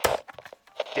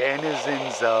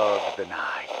Denizens of the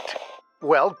night,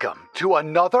 welcome to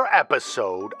another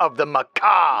episode of the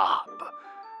macabre,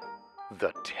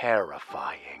 the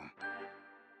terrifying.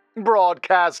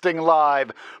 Broadcasting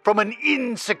live from an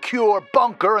insecure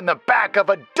bunker in the back of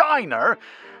a diner,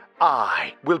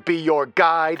 I will be your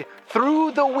guide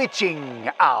through the witching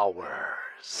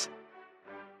hours.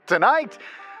 Tonight,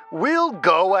 we'll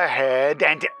go ahead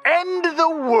and end the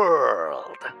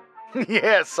world.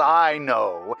 Yes, I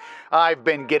know. I've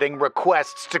been getting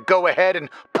requests to go ahead and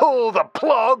pull the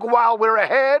plug while we're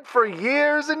ahead for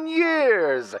years and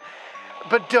years.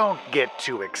 But don't get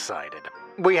too excited.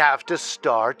 We have to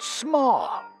start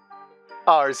small.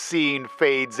 Our scene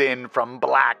fades in from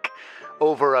black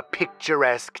over a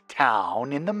picturesque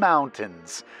town in the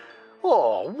mountains.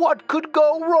 Oh, what could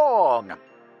go wrong?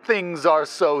 Things are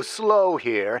so slow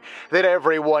here that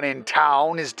everyone in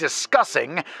town is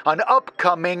discussing an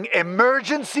upcoming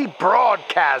emergency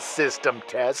broadcast system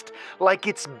test like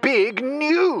it's big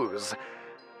news.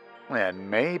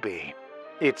 And maybe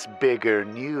it's bigger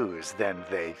news than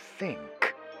they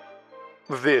think.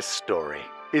 This story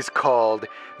is called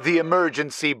 "The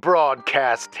Emergency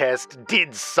Broadcast Test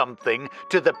Did Something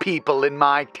to the People in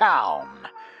My Town,"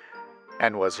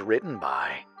 and was written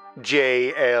by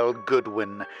J.L.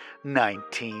 Goodwin,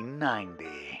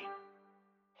 1990.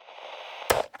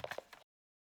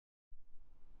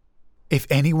 If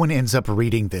anyone ends up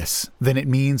reading this, then it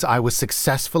means I was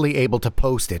successfully able to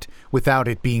post it without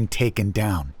it being taken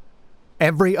down.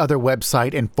 Every other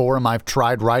website and forum I've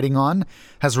tried writing on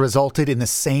has resulted in the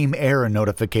same error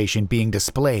notification being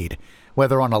displayed,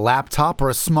 whether on a laptop or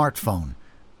a smartphone.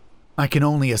 I can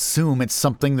only assume it's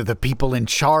something that the people in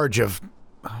charge of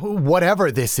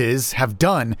whatever this is have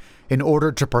done in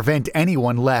order to prevent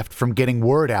anyone left from getting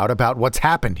word out about what's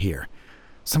happened here.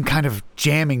 Some kind of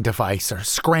jamming device or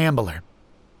scrambler.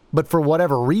 But for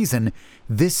whatever reason,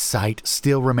 this site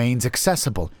still remains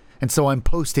accessible, and so I'm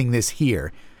posting this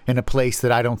here in a place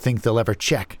that I don't think they'll ever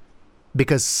check,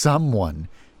 because someone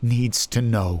needs to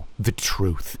know the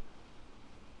truth.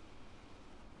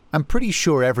 I'm pretty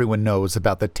sure everyone knows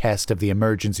about the test of the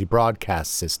emergency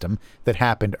broadcast system that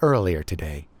happened earlier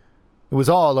today. It was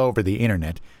all over the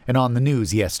internet and on the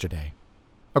news yesterday.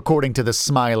 According to the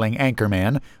smiling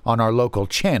anchorman on our local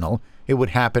channel, it would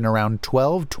happen around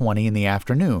 12:20 in the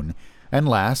afternoon and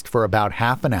last for about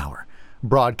half an hour,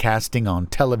 broadcasting on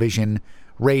television,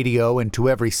 radio, and to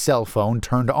every cell phone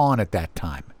turned on at that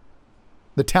time.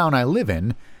 The town I live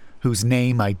in, whose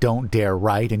name I don't dare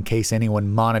write in case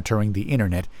anyone monitoring the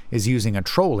internet is using a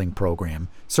trolling program,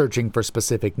 searching for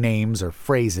specific names or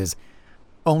phrases,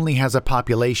 only has a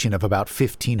population of about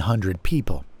 1,500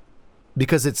 people.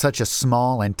 Because it's such a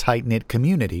small and tight-knit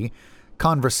community,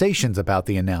 conversations about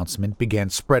the announcement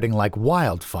began spreading like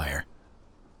wildfire.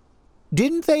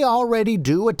 Didn't they already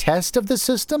do a test of the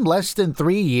system less than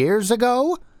 3 years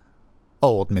ago?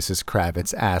 Old Mrs.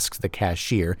 Kravitz asked the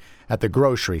cashier at the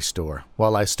grocery store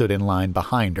while I stood in line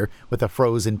behind her with a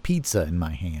frozen pizza in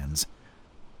my hands.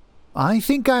 I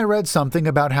think I read something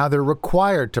about how they're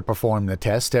required to perform the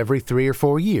test every 3 or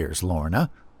 4 years, Lorna,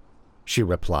 she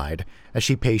replied as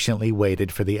she patiently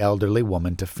waited for the elderly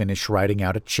woman to finish writing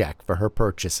out a check for her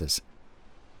purchases.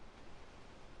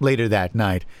 Later that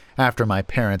night, after my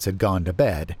parents had gone to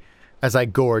bed, as I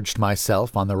gorged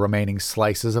myself on the remaining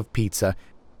slices of pizza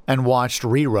and watched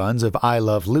reruns of I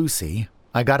Love Lucy,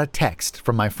 I got a text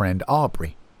from my friend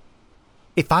Aubrey.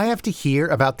 "If I have to hear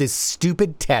about this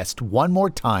stupid test one more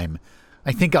time,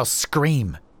 I think I'll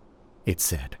scream," it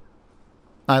said.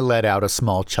 I let out a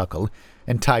small chuckle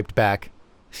and typed back,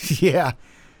 "Yeah,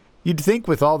 you'd think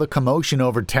with all the commotion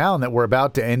over town that we're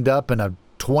about to end up in a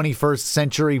 21st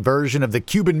century version of the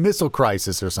Cuban Missile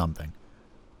Crisis or something."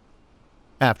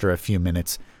 After a few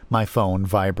minutes, my phone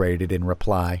vibrated in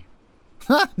reply.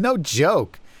 No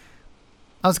joke.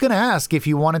 I was going to ask if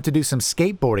you wanted to do some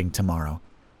skateboarding tomorrow.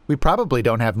 We probably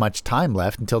don't have much time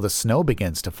left until the snow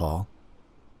begins to fall.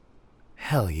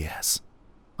 Hell yes,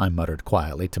 I muttered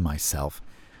quietly to myself,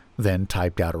 then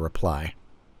typed out a reply.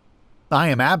 I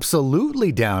am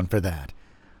absolutely down for that.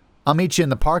 I'll meet you in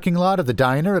the parking lot of the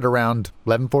diner at around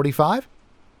 11:45.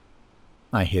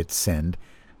 I hit send,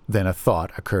 then a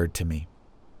thought occurred to me.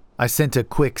 I sent a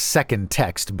quick second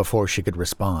text before she could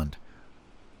respond.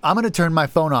 I'm going to turn my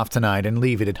phone off tonight and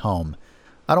leave it at home.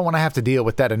 I don't want to have to deal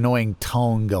with that annoying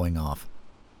tone going off.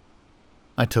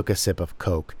 I took a sip of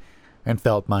Coke and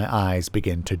felt my eyes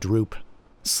begin to droop.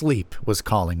 Sleep was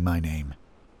calling my name.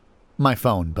 My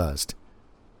phone buzzed.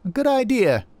 Good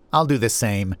idea. I'll do the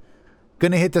same.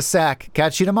 Gonna hit the sack.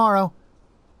 Catch you tomorrow.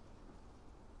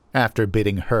 After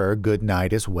bidding her good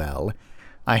night as well,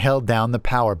 I held down the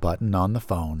power button on the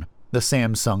phone the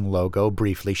Samsung logo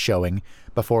briefly showing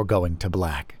before going to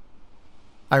black.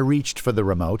 I reached for the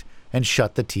remote and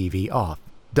shut the TV off,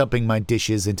 dumping my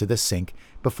dishes into the sink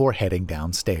before heading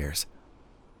downstairs.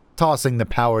 Tossing the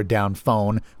powered-down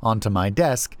phone onto my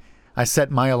desk, I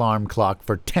set my alarm clock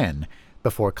for 10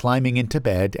 before climbing into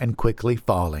bed and quickly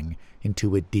falling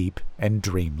into a deep and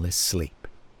dreamless sleep.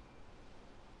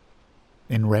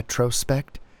 In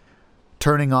retrospect,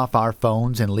 turning off our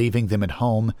phones and leaving them at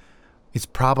home is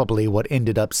probably what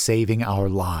ended up saving our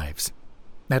lives.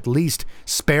 At least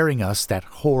sparing us that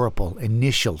horrible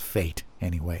initial fate,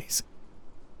 anyways.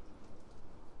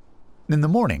 In the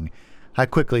morning, I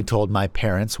quickly told my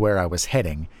parents where I was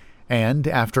heading, and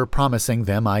after promising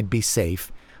them I'd be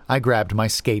safe, I grabbed my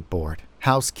skateboard,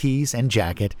 house keys, and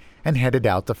jacket and headed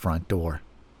out the front door.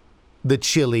 The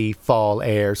chilly fall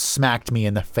air smacked me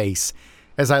in the face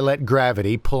as I let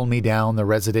gravity pull me down the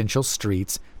residential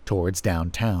streets towards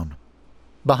downtown.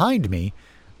 Behind me,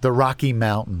 the Rocky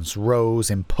Mountains rose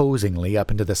imposingly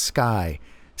up into the sky,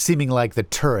 seeming like the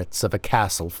turrets of a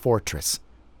castle fortress.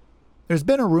 There's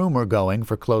been a rumor going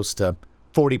for close to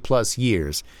 40-plus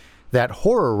years that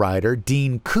horror writer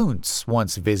Dean Koontz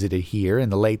once visited here in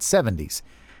the late 70s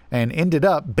and ended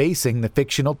up basing the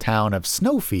fictional town of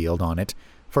Snowfield on it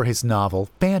for his novel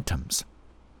Phantoms.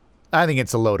 I think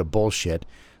it's a load of bullshit,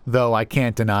 though I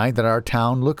can't deny that our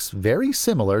town looks very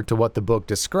similar to what the book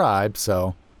describes,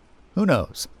 so who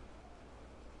knows?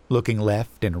 Looking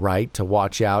left and right to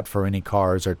watch out for any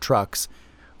cars or trucks,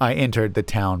 I entered the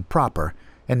town proper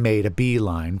and made a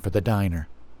beeline for the diner.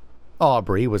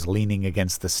 Aubrey was leaning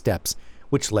against the steps,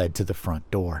 which led to the front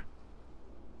door.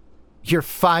 "You're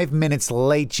 5 minutes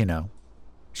late, you know,"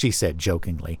 she said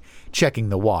jokingly, checking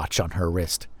the watch on her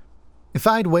wrist. "If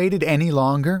I'd waited any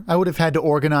longer, I would have had to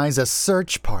organize a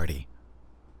search party."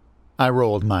 I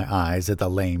rolled my eyes at the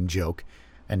lame joke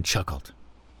and chuckled.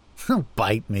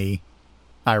 "Bite me,"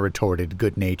 I retorted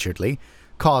good-naturedly,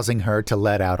 causing her to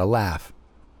let out a laugh.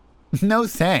 "No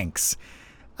thanks.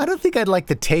 I don't think I'd like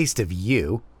the taste of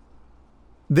you."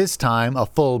 This time, a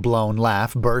full-blown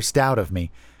laugh burst out of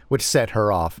me, which set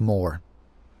her off more.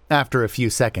 After a few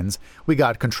seconds, we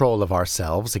got control of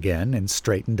ourselves again and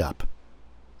straightened up.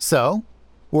 "So,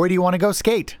 where do you want to go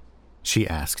skate?" she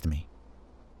asked me.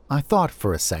 I thought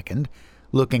for a second,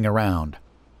 looking around.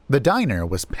 The diner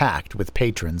was packed with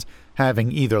patrons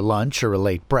having either lunch or a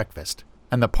late breakfast,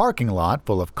 and the parking lot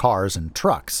full of cars and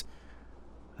trucks.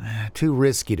 Too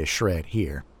risky to shred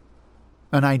here.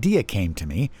 An idea came to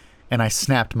me, and I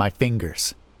snapped my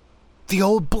fingers. "The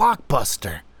old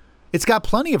Blockbuster! It's got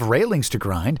plenty of railings to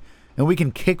grind, and we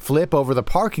can kickflip over the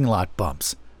parking lot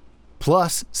bumps.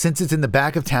 Plus, since it's in the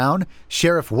back of town,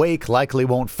 Sheriff Wake likely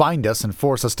won't find us and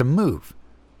force us to move."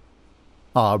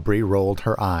 Aubrey rolled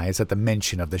her eyes at the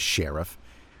mention of the sheriff.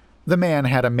 The man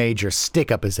had a major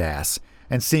stick up his ass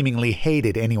and seemingly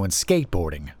hated anyone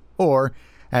skateboarding, or,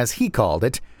 as he called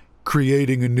it,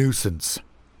 creating a nuisance.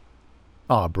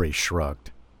 Aubrey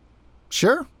shrugged.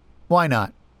 "Sure, why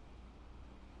not?"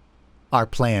 Our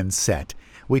plans set,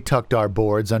 we tucked our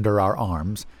boards under our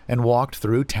arms and walked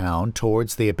through town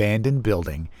towards the abandoned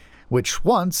building, which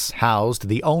once housed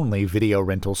the only video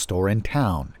rental store in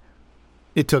town.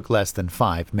 It took less than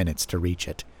 5 minutes to reach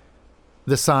it.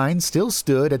 The sign still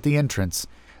stood at the entrance,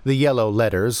 the yellow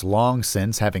letters long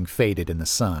since having faded in the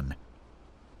sun.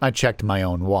 I checked my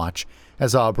own watch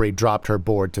as Aubrey dropped her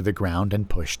board to the ground and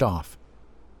pushed off.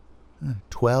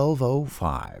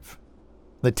 12:05.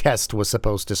 The test was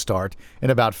supposed to start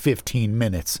in about 15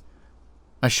 minutes.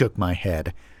 I shook my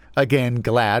head, again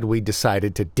glad we'd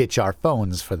decided to ditch our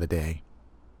phones for the day.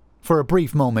 For a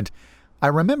brief moment, I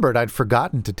remembered I'd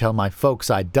forgotten to tell my folks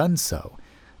I'd done so,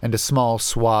 and a small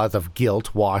swath of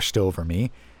guilt washed over me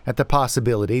at the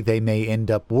possibility they may end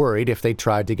up worried if they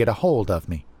tried to get a hold of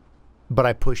me. But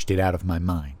I pushed it out of my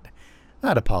mind.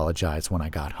 I'd apologize when I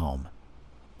got home.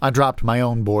 I dropped my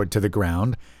own board to the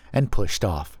ground and pushed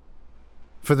off.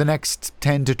 For the next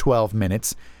 10 to 12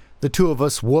 minutes, the two of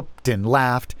us whooped and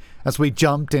laughed as we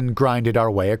jumped and grinded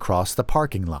our way across the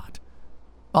parking lot.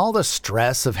 All the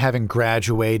stress of having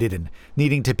graduated and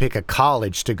needing to pick a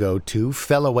college to go to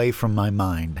fell away from my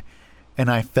mind,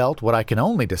 and I felt what I can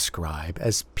only describe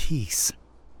as peace.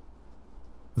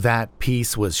 That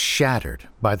peace was shattered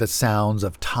by the sounds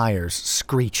of tires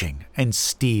screeching and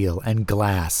steel and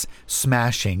glass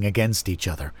smashing against each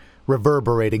other,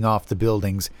 reverberating off the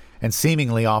buildings and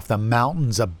seemingly off the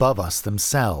mountains above us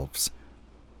themselves.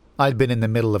 I'd been in the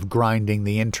middle of grinding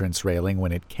the entrance railing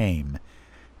when it came,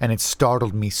 and it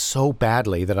startled me so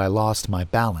badly that I lost my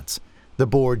balance, the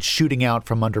board shooting out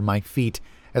from under my feet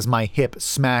as my hip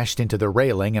smashed into the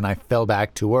railing and I fell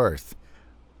back to earth.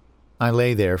 I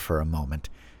lay there for a moment,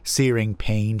 searing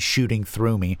pain shooting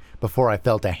through me before I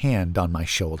felt a hand on my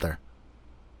shoulder.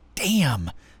 "Damn,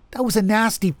 that was a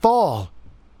nasty fall,"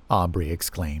 Aubrey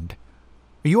exclaimed.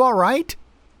 "Are you all right?"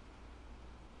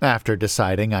 After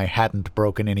deciding I hadn't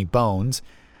broken any bones,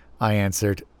 I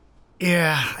answered,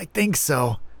 "Yeah, I think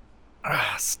so.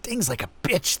 Stings like a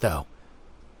bitch, though."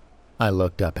 I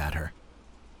looked up at her.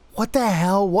 "What the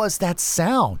hell was that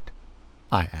sound?"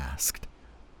 I asked.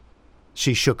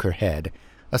 She shook her head,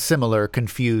 a similar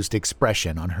confused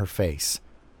expression on her face.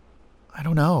 "I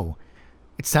don't know.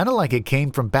 It sounded like it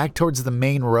came from back towards the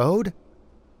main road."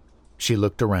 She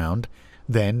looked around,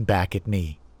 then back at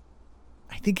me.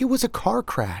 "I think it was a car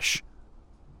crash."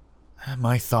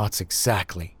 "My thoughts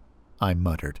exactly," I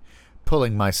muttered,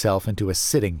 pulling myself into a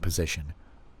sitting position.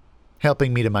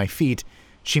 Helping me to my feet,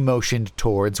 she motioned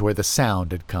towards where the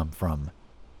sound had come from.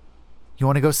 "You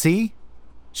want to go see?"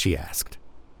 she asked.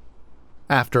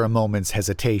 After a moment's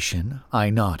hesitation, I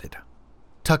nodded.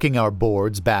 Tucking our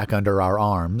boards back under our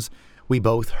arms, we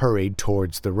both hurried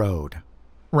towards the road.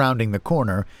 Rounding the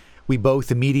corner, we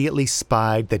both immediately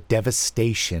spied the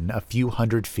devastation a few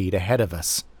hundred feet ahead of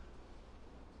us.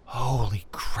 "Holy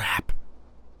crap,"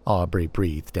 Aubrey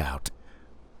breathed out.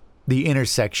 The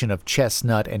intersection of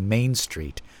Chestnut and Main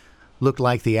Street looked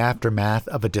like the aftermath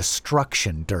of a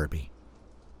destruction derby.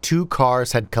 2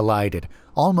 cars had collided,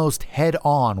 almost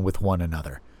head-on with one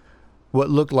another. What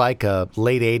looked like a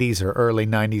late 80s or early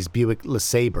 90s Buick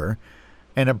LeSabre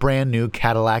and a brand-new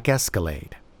Cadillac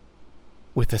Escalade.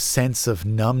 With a sense of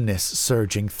numbness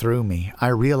surging through me, I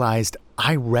realized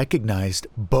I recognized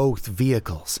both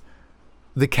vehicles.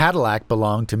 The Cadillac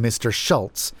belonged to Mr.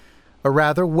 Schultz, a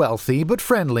rather wealthy but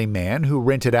friendly man who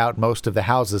rented out most of the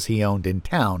houses he owned in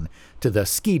town to the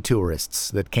ski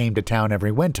tourists that came to town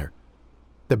every winter.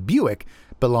 The Buick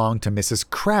belonged to Mrs.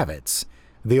 Kravitz,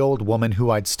 the old woman who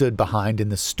I'd stood behind in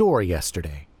the store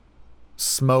yesterday.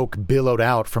 Smoke billowed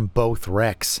out from both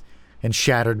wrecks, and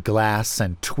shattered glass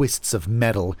and twists of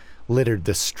metal littered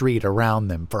the street around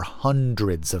them for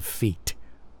hundreds of feet.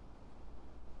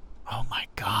 "Oh my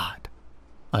God,"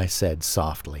 I said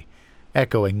softly,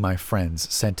 echoing my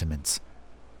friend's sentiments.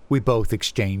 We both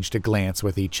exchanged a glance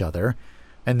with each other,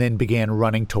 and then began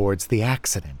running towards the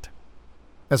accident.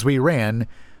 As we ran,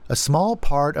 a small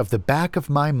part of the back of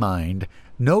my mind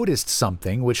noticed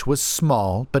something which was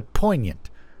small but poignant.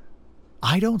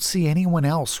 I don't see anyone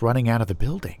else running out of the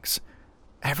buildings.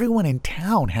 Everyone in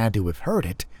town had to have heard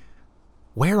it.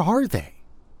 Where are they?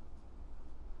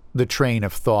 The train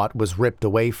of thought was ripped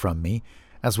away from me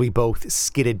as we both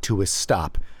skidded to a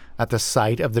stop at the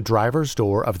sight of the driver's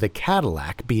door of the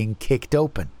Cadillac being kicked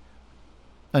open.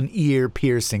 An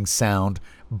ear-piercing sound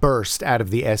burst out of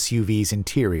the SUV's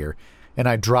interior, and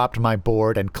I dropped my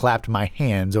board and clapped my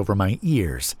hands over my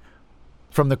ears.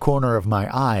 From the corner of my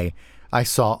eye, I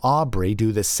saw Aubrey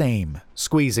do the same,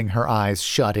 squeezing her eyes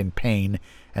shut in pain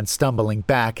and stumbling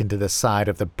back into the side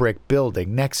of the brick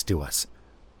building next to us.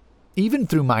 Even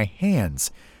through my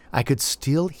hands, I could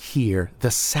still hear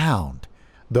the sound,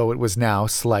 though it was now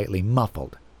slightly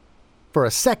muffled. For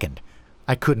a second,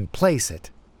 I couldn't place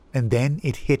it, and then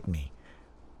it hit me.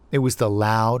 It was the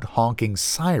loud, honking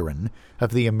siren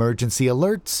of the emergency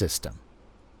alert system.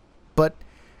 But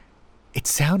it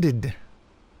sounded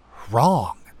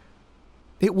wrong.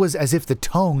 It was as if the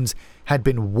tones had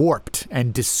been warped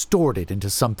and distorted into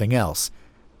something else,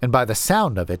 and by the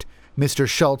sound of it, Mr.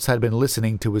 Schultz had been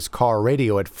listening to his car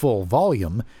radio at full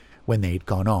volume when they'd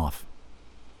gone off.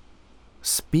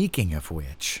 Speaking of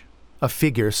which, a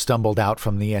figure stumbled out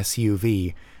from the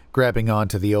SUV, grabbing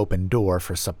onto the open door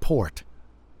for support.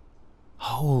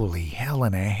 Holy hell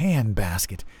in a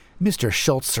handbasket, Mr.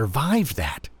 Schultz survived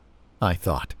that, I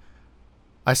thought.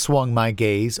 I swung my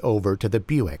gaze over to the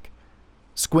Buick.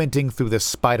 Squinting through the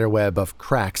spiderweb of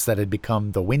cracks that had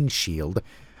become the windshield,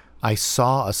 I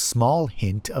saw a small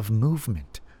hint of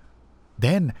movement.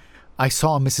 Then I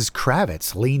saw Mrs.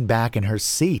 Kravitz lean back in her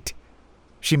seat.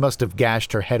 She must have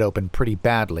gashed her head open pretty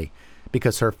badly,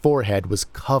 because her forehead was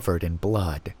covered in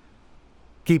blood.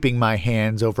 Keeping my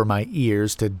hands over my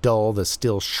ears to dull the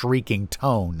still shrieking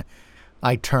tone,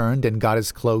 I turned and got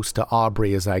as close to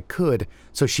Aubrey as I could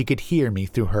so she could hear me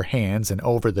through her hands and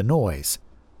over the noise.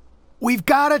 "We've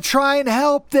got to try and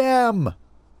help them!"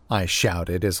 I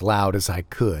shouted as loud as I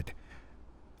could.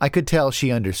 I could tell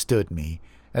she understood me,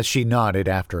 as she nodded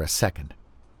after a second.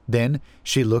 Then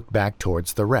she looked back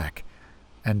towards the wreck,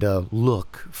 and a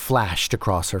look flashed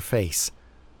across her face.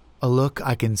 A look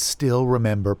I can still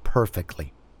remember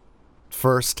perfectly.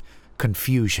 First,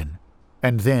 confusion,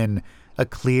 and then a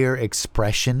clear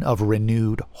expression of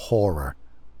renewed horror.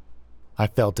 I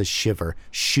felt a shiver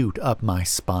shoot up my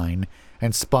spine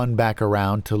and spun back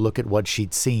around to look at what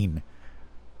she'd seen.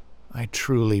 I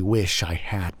truly wish I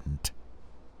hadn't.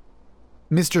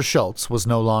 Mr. Schultz was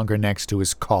no longer next to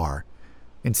his car.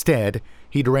 Instead,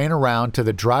 he'd ran around to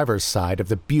the driver's side of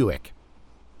the Buick.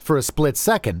 For a split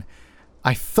second,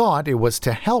 I thought it was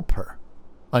to help her,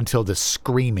 until the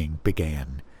screaming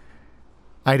began.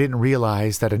 I didn't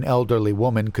realize that an elderly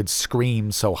woman could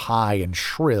scream so high and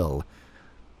shrill.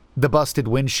 The busted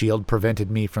windshield prevented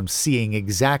me from seeing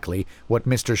exactly what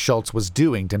Mr. Schultz was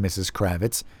doing to Mrs.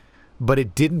 Kravitz, but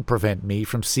it didn't prevent me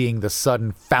from seeing the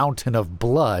sudden fountain of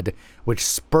blood which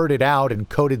spurted out and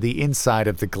coated the inside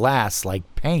of the glass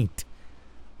like paint.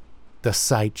 The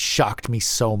sight shocked me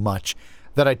so much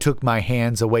that I took my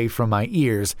hands away from my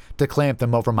ears to clamp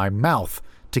them over my mouth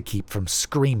to keep from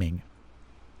screaming.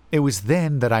 It was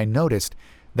then that I noticed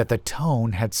that the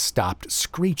tone had stopped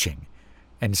screeching,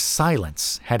 and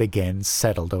silence had again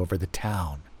settled over the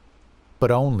town.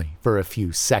 But only for a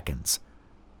few seconds.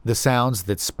 The sounds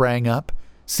that sprang up,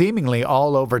 seemingly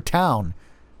all over town,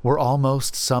 were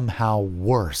almost somehow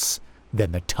worse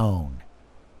than the tone.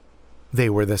 They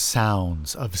were the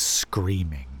sounds of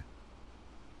screaming.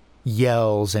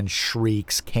 Yells and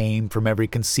shrieks came from every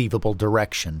conceivable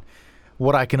direction,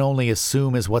 what I can only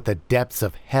assume is what the depths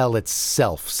of hell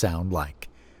itself sound like.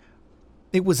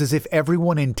 It was as if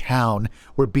everyone in town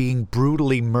were being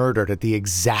brutally murdered at the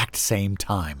exact same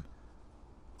time.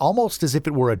 Almost as if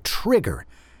it were a trigger,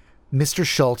 Mr.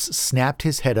 Schultz snapped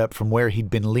his head up from where he'd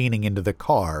been leaning into the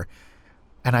car,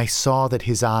 and I saw that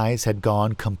his eyes had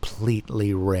gone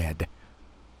completely red.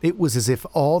 It was as if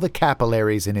all the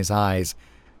capillaries in his eyes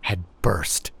had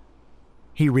burst.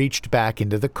 He reached back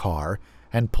into the car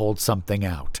and pulled something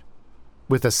out.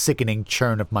 With a sickening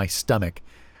churn of my stomach,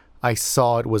 I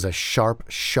saw it was a sharp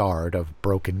shard of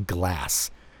broken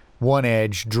glass, one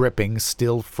edge dripping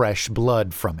still fresh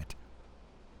blood from it.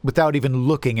 Without even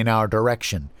looking in our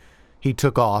direction, he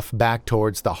took off back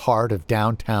towards the heart of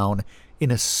downtown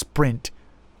in a sprint,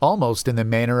 almost in the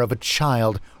manner of a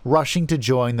child rushing to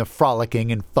join the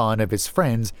frolicking and fun of his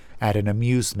friends at an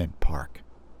amusement park.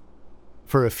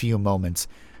 For a few moments,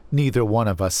 neither one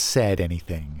of us said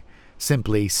anything,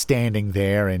 simply standing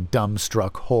there in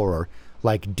dumbstruck horror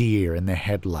like deer in the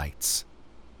headlights.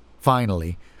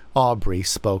 Finally, Aubrey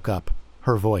spoke up,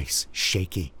 her voice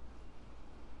shaky.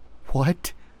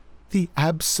 "What the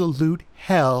absolute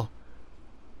hell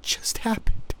just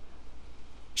happened?"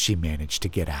 she managed to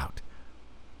get out.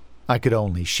 I could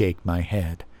only shake my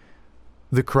head.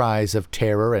 The cries of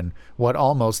terror and what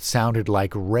almost sounded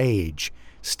like rage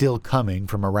still coming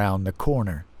from around the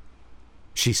corner.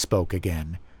 She spoke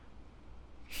again.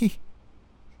 He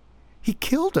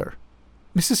killed her,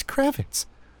 Mrs. Kravitz.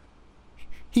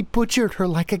 He butchered her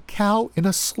like a cow in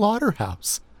a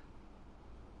slaughterhouse.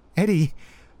 Eddie,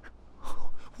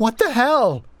 what the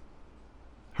hell?"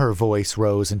 Her voice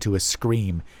rose into a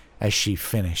scream as she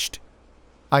finished.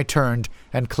 I turned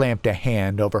and clamped a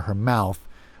hand over her mouth,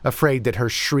 afraid that her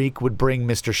shriek would bring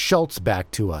Mr. Schultz back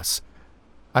to us.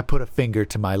 I put a finger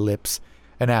to my lips,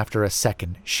 and after a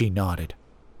second she nodded.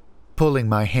 Pulling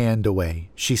my hand away,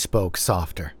 she spoke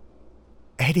softer.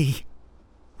 "Eddie,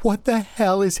 what the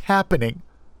hell is happening?"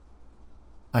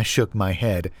 I shook my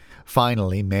head,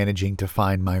 finally managing to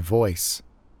find my voice.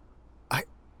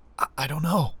 I don't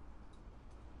know."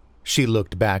 She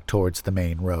looked back towards the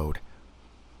main road.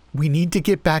 "We need to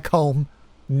get back home,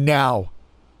 now."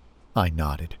 I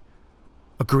nodded.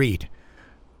 "Agreed.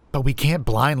 But we can't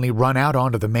blindly run out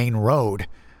onto the main road.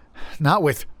 Not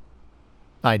with—"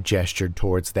 I gestured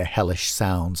towards the hellish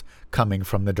sounds coming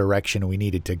from the direction we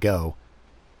needed to go.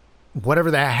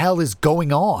 "Whatever the hell is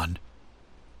going on?"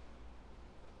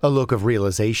 A look of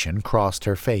realization crossed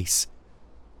her face.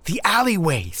 "The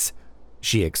alleyways!"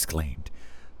 she exclaimed,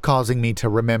 causing me to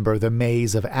remember the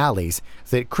maze of alleys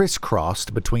that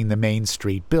crisscrossed between the Main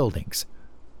Street buildings.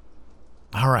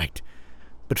 "All right,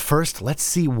 but first let's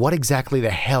see what exactly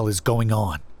the hell is going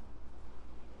on."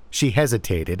 She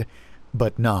hesitated,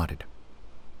 but nodded.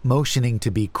 Motioning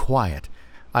to be quiet,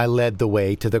 I led the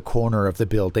way to the corner of the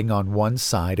building on one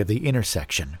side of the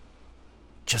intersection.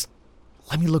 "Just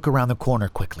let me look around the corner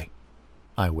quickly,"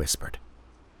 I whispered.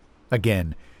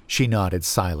 Again, she nodded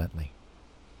silently.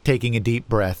 Taking a deep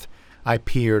breath, I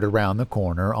peered around the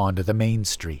corner onto the main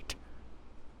street.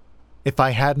 If I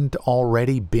hadn't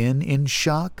already been in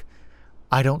shock,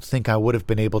 I don't think I would have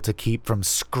been able to keep from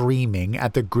screaming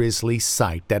at the grisly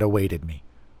sight that awaited me.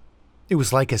 It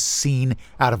was like a scene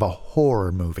out of a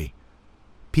horror movie.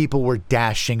 People were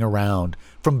dashing around,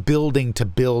 from building to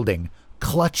building,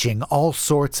 clutching all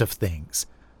sorts of things.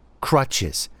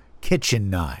 Crutches, kitchen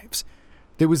knives.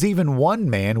 There was even one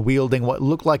man wielding what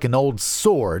looked like an old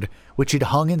sword, which had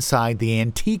hung inside the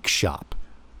antique shop.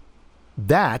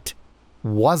 That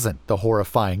wasn't the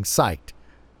horrifying sight.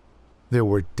 There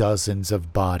were dozens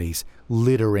of bodies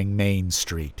littering Main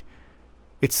Street.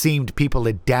 It seemed people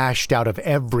had dashed out of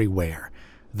everywhere.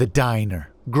 The diner,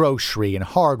 grocery, and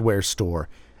hardware store,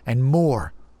 and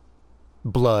more.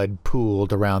 Blood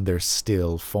pooled around their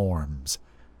still forms.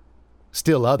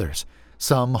 Still others,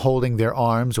 some holding their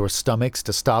arms or stomachs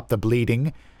to stop the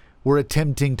bleeding, were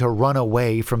attempting to run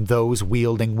away from those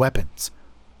wielding weapons.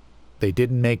 They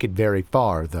didn't make it very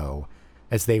far, though,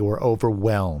 as they were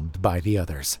overwhelmed by the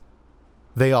others.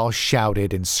 They all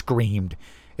shouted and screamed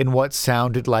in what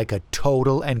sounded like a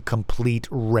total and complete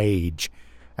rage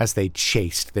as they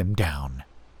chased them down.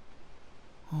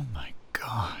 "Oh my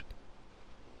God,"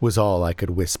 was all I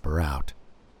could whisper out.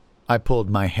 I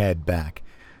pulled my head back,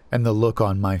 and the look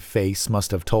on my face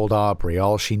must have told Aubrey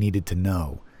all she needed to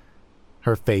know.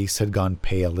 Her face had gone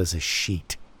pale as a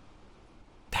sheet.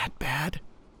 "That bad?"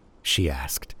 she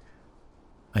asked.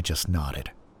 I just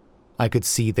nodded. I could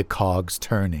see the cogs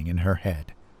turning in her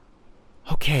head.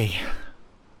 "Okay,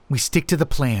 we stick to the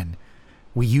plan.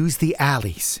 We use the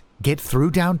alleys, get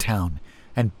through downtown,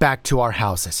 and back to our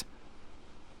houses."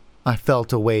 I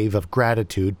felt a wave of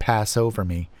gratitude pass over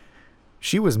me.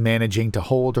 She was managing to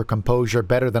hold her composure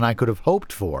better than I could have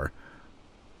hoped for.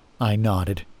 I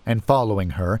nodded, and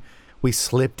following her, we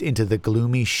slipped into the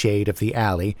gloomy shade of the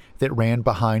alley that ran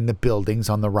behind the buildings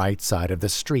on the right side of the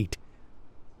street.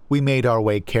 We made our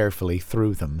way carefully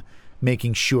through them,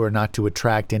 making sure not to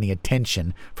attract any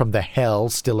attention from the hell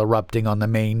still erupting on the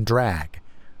main drag.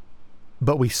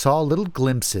 But we saw little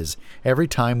glimpses every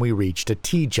time we reached a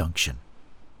T-junction.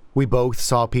 We both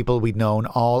saw people we'd known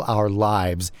all our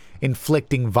lives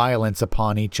inflicting violence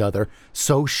upon each other,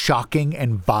 so shocking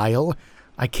and vile,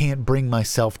 I can't bring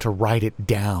myself to write it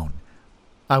down.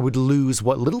 I would lose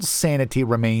what little sanity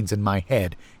remains in my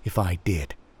head if I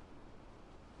did.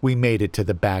 We made it to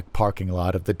the back parking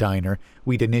lot of the diner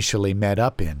we'd initially met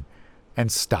up in, and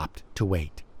stopped to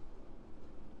wait.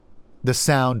 The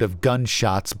sound of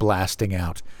gunshots blasting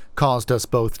out caused us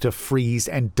both to freeze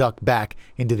and duck back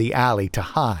into the alley to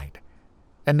hide.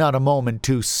 And not a moment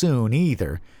too soon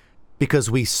either,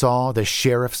 because we saw the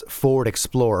sheriff's Ford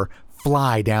Explorer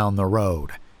fly down the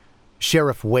road.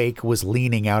 Sheriff Wake was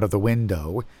leaning out of the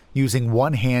window, using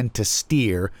one hand to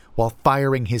steer while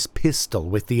firing his pistol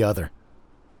with the other.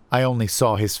 I only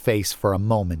saw his face for a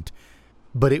moment,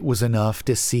 but it was enough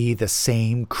to see the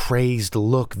same crazed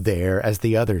look there as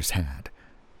the others had.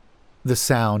 The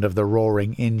sound of the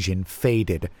roaring engine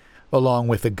faded, along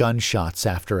with the gunshots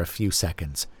after a few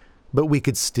seconds, but we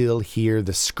could still hear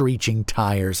the screeching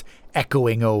tires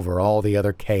echoing over all the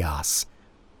other chaos.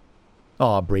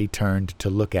 Aubrey turned to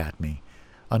look at me,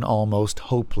 an almost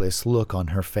hopeless look on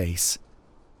her face.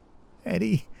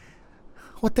 "Eddie,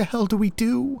 what the hell do we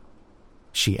do?"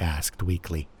 she asked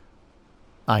weakly.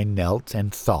 I knelt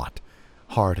and thought,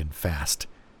 hard and fast.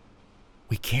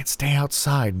 "We can't stay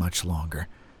outside much longer.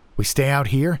 We stay out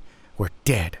here, we're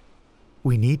dead.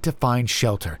 We need to find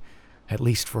shelter, at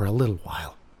least for a little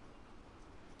while."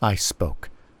 I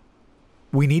spoke.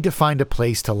 "We need to find a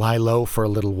place to lie low for a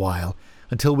little while,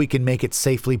 until we can make it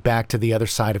safely back to the other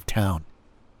side of town."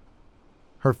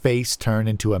 Her face turned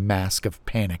into a mask of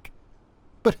panic.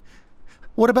 "But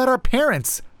what about our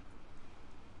parents?"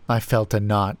 I felt a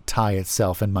knot tie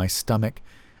itself in my stomach.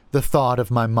 The thought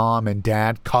of my mom and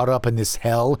dad caught up in this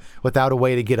hell without a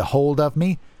way to get a hold of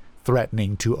me,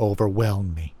 threatening to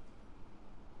overwhelm me.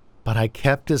 But I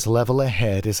kept as level a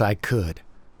head as I could.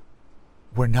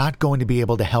 "We're not going to be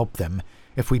able to help them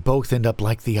if we both end up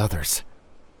like the others,"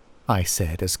 I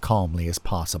said as calmly as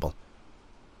possible.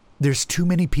 "There's too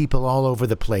many people all over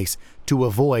the place to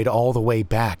avoid all the way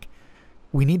back.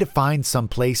 We need to find some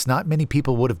place not many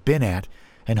people would have been at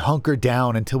and hunker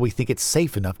down until we think it's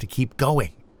safe enough to keep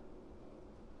going."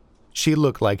 She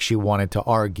looked like she wanted to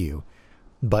argue,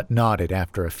 but nodded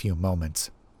after a few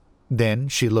moments. Then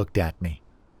she looked at me.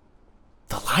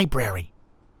 "The library,"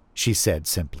 she said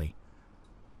simply.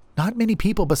 "Not many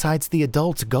people besides the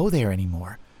adults go there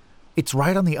anymore. It's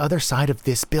right on the other side of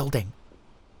this building."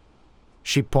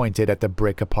 She pointed at the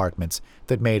brick apartments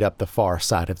that made up the far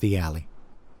side of the alley.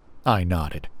 I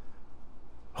nodded.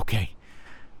 "Okay,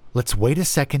 let's wait a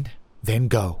second, then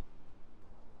go."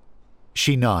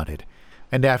 She nodded,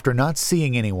 and after not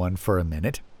seeing anyone for a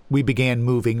minute, we began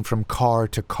moving from car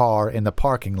to car in the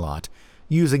parking lot,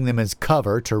 using them as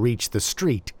cover to reach the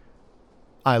street.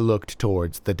 I looked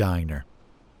towards the diner.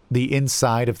 The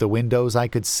inside of the windows I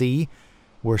could see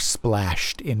were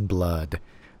splashed in blood,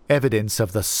 evidence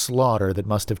of the slaughter that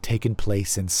must have taken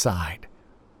place inside.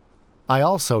 I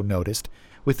also noticed,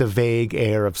 with a vague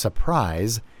air of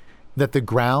surprise, that the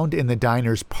ground in the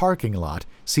diner's parking lot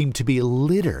seemed to be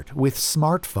littered with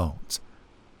smartphones.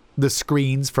 The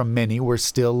screens from many were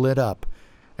still lit up,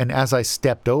 and as I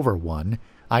stepped over one,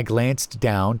 I glanced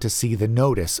down to see the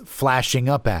notice flashing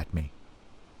up at me.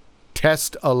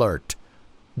 Test alert.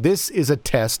 This is a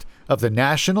test of the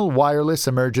National Wireless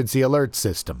Emergency Alert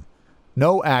System.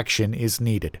 No action is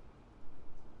needed.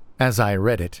 As I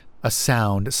read it, a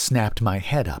sound snapped my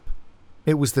head up.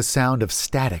 It was the sound of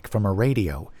static from a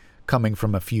radio, coming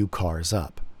from a few cars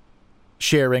up.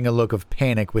 Sharing a look of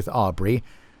panic with Aubrey,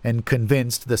 and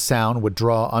convinced the sound would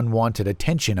draw unwanted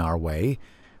attention our way,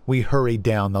 we hurried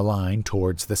down the line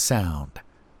towards the sound.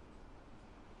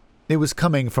 It was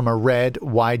coming from a red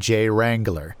YJ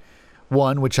Wrangler,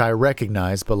 one which I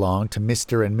recognized belonged to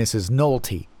Mr. and Mrs.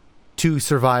 Nolte, two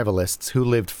survivalists who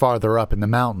lived farther up in the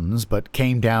mountains but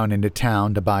came down into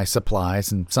town to buy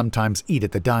supplies and sometimes eat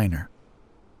at the diner.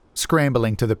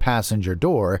 Scrambling to the passenger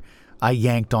door, I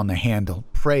yanked on the handle,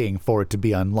 praying for it to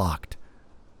be unlocked.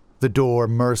 The door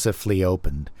mercifully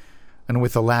opened, and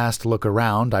with a last look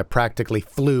around, I practically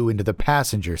flew into the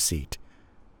passenger seat.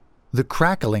 The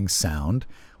crackling sound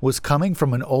was coming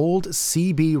from an old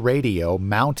CB radio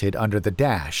mounted under the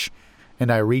dash,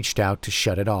 and I reached out to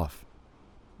shut it off.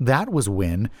 That was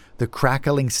when the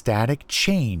crackling static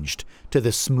changed to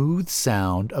the smooth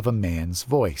sound of a man's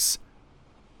voice.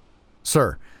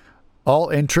 Sir,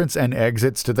 all entrance and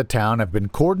exits to the town have been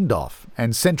cordoned off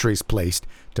and sentries placed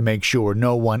to make sure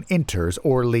no one enters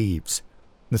or leaves.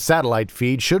 The satellite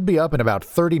feed should be up in about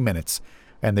 30 minutes,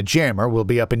 and the jammer will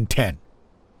be up in 10.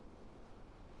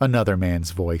 Another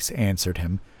man's voice answered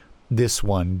him, this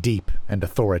one deep and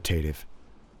authoritative.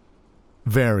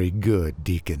 Very good,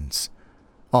 Deacons.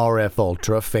 RF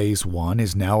Ultra Phase 1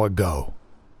 is now a go.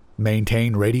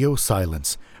 Maintain radio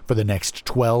silence for the next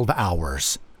 12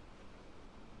 hours.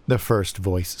 The first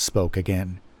voice spoke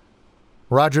again.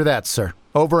 Roger that, sir.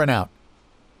 Over and out.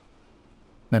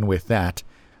 And with that,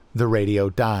 the radio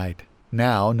died,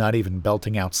 now not even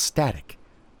belting out static.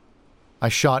 I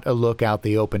shot a look out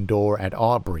the open door at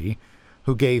Aubrey,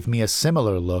 who gave me a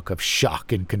similar look of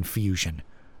shock and confusion.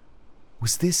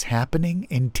 Was this happening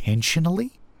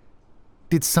intentionally?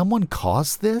 Did someone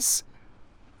cause this?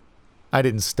 I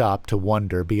didn't stop to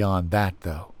wonder beyond that,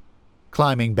 though.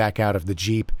 Climbing back out of the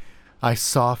Jeep, I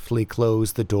softly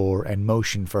closed the door and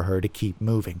motioned for her to keep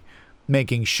moving,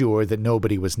 making sure that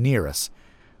nobody was near us.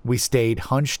 We stayed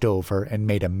hunched over and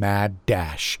made a mad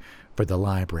dash for the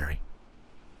library.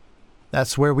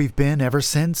 That's where we've been ever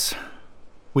since.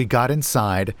 We got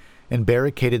inside and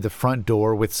barricaded the front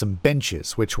door with some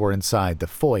benches which were inside the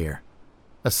foyer.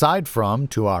 Aside from,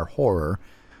 to our horror,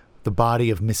 the body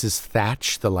of Mrs.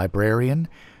 Thatch, the librarian,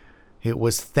 it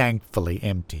was thankfully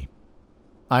empty.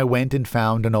 I went and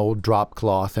found an old drop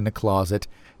cloth in a closet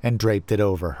and draped it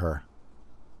over her.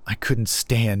 I couldn't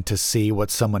stand to see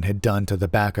what someone had done to the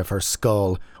back of her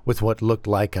skull with what looked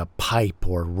like a pipe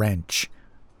or wrench.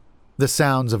 The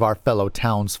sounds of our fellow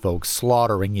townsfolk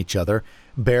slaughtering each other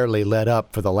barely let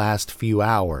up for the last few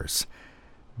hours,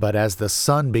 but as the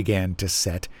sun began to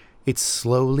set, it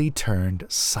slowly turned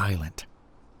silent.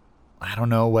 I don't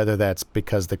know whether that's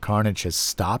because the carnage has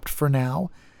stopped for now,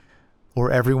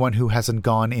 or everyone who hasn't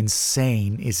gone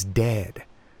insane is dead.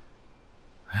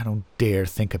 I don't dare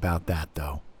think about that,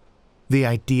 though. The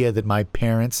idea that my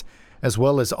parents, as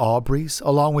well as Aubrey's,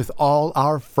 along with all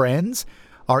our friends,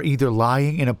 are either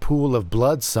lying in a pool of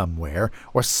blood somewhere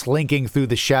or slinking through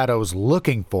the shadows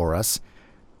looking for us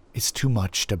is too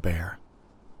much to bear.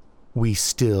 We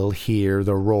still hear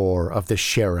the roar of the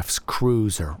sheriff's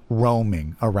cruiser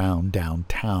roaming around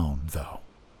downtown, though.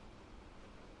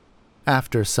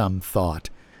 After some thought,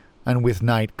 and with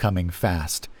night coming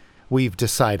fast, we've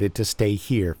decided to stay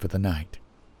here for the night.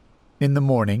 In the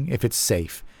morning, if it's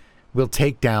safe, we'll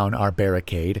take down our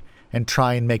barricade and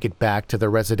try and make it back to the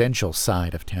residential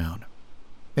side of town.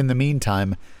 In the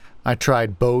meantime, I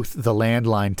tried both the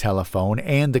landline telephone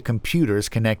and the computers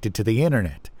connected to the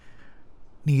internet.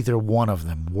 Neither one of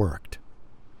them worked.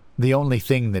 The only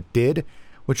thing that did,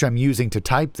 which I'm using to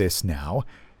type this now,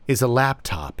 is a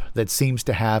laptop that seems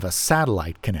to have a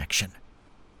satellite connection.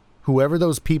 Whoever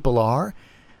those people are,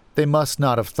 they must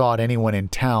not have thought anyone in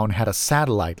town had a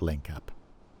satellite link-up.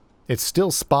 It's still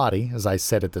spotty, as I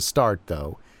said at the start,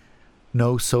 though.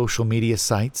 No social media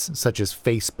sites, such as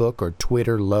Facebook or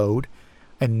Twitter, load,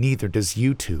 and neither does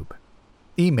YouTube.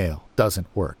 Email doesn't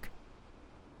work.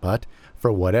 But,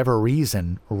 for whatever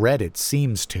reason, Reddit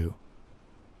seems to.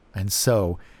 And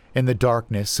so, in the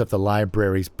darkness of the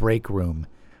library's break room,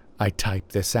 I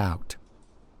type this out.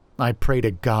 I pray to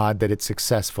God that it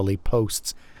successfully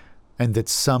posts, and that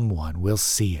someone will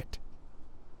see it.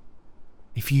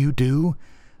 If you do,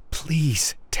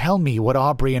 please tell me what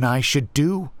Aubrey and I should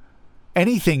do.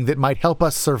 Anything that might help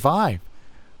us survive.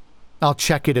 I'll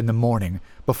check it in the morning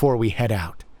before we head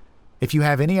out. If you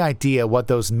have any idea what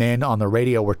those men on the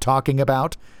radio were talking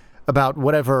about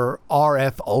whatever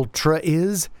RF Ultra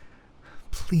is,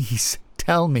 please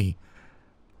tell me.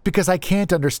 Because I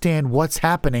can't understand what's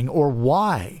happening or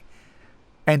why.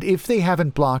 And if they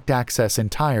haven't blocked access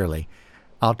entirely,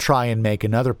 I'll try and make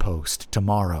another post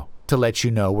tomorrow to let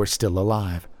you know we're still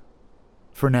alive.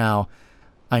 For now,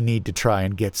 I need to try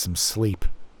and get some sleep,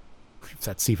 if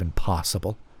that's even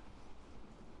possible.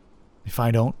 If I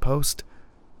don't post,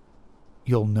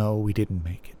 you'll know we didn't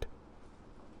make it.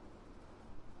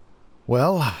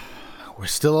 Well, we're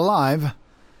still alive.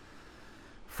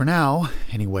 For now,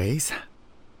 anyways.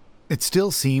 It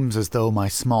still seems as though my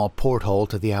small porthole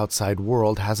to the outside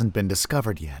world hasn't been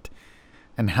discovered yet,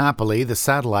 and happily the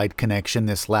satellite connection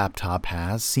this laptop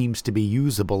has seems to be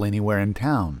usable anywhere in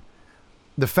town.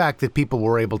 The fact that people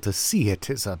were able to see it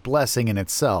is a blessing in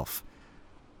itself.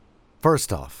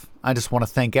 First off, I just want to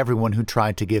thank everyone who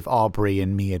tried to give Aubrey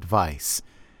and me advice.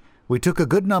 We took a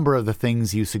good number of the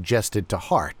things you suggested to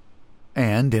heart,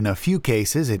 and in a few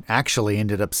cases it actually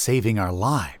ended up saving our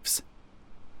lives.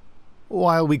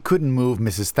 While we couldn't move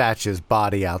Mrs. Thatch's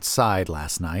body outside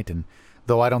last night, and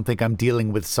though I don't think I'm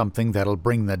dealing with something that'll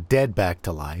bring the dead back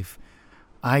to life,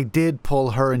 I did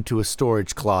pull her into a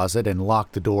storage closet and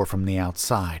lock the door from the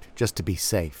outside, just to be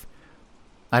safe.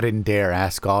 I didn't dare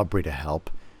ask Aubrey to help.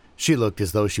 She looked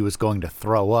as though she was going to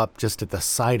throw up just at the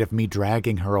sight of me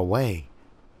dragging her away.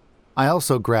 I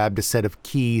also grabbed a set of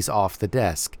keys off the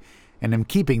desk, and am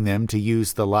keeping them to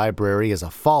use the library as a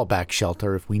fallback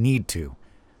shelter if we need to.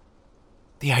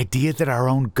 The idea that our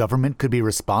own government could be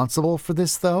responsible for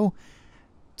this, though,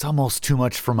 it's almost too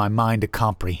much for my mind to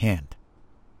comprehend.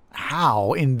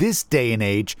 How, in this day and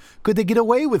age, could they get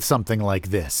away with something like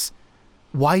this?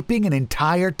 Wiping an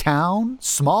entire town,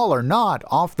 small or not,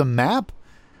 off the map?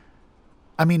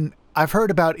 I mean, I've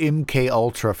heard about MK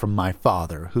Ultra from my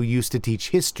father, who used to teach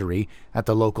history at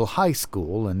the local high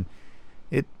school, and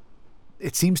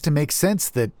it seems to make sense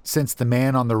that since the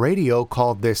man on the radio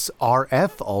called this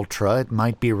RF Ultra, it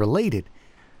might be related.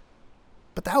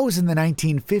 But that was in the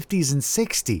 1950s and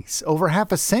 60s, over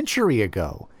half a century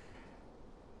ago.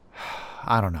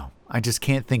 I don't know. I just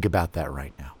can't think about that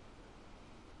right now.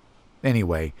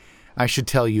 Anyway, I should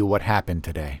tell you what happened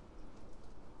today.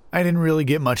 I didn't really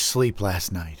get much sleep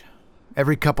last night.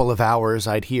 Every couple of hours,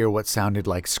 I'd hear what sounded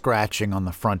like scratching on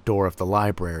the front door of the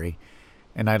library,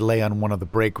 and I'd lay on one of the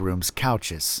break room's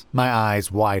couches, my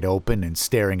eyes wide open and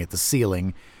staring at the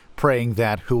ceiling, praying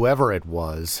that whoever it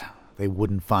was, they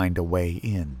wouldn't find a way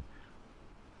in.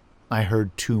 I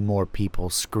heard 2 more people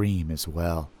scream as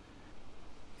well.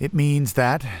 It means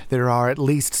that there are at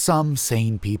least some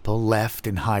sane people left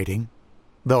in hiding,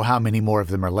 though how many more of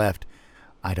them are left,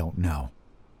 I don't know.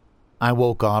 I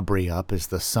woke Aubrey up as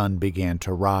the sun began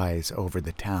to rise over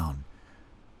the town.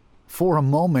 For a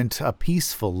moment, a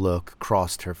peaceful look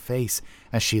crossed her face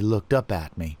as she looked up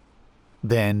at me.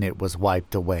 Then it was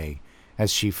wiped away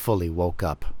as she fully woke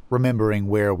up, remembering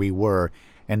where we were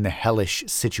and the hellish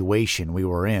situation we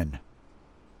were in.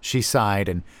 She sighed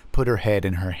and put her head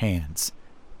in her hands.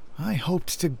 I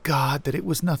hoped to God that it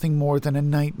was nothing more than a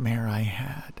nightmare I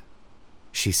had,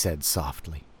 she said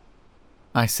softly.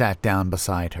 I sat down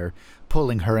beside her,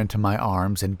 pulling her into my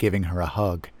arms and giving her a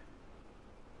hug.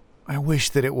 I wish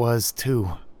that it was,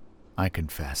 too, I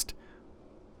confessed.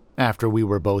 After we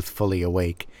were both fully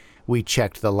awake, we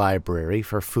checked the library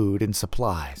for food and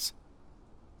supplies.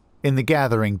 In the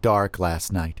gathering dark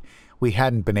last night, we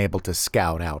hadn't been able to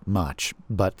scout out much,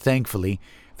 but thankfully,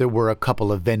 there were a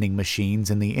couple of vending machines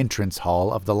in the entrance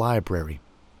hall of the library.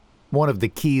 One of the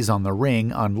keys on the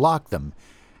ring unlocked them,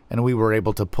 and we were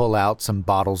able to pull out some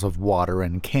bottles of water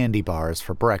and candy bars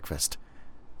for breakfast.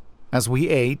 As we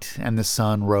ate and the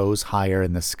sun rose higher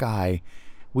in the sky,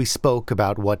 we spoke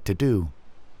about what to do.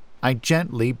 I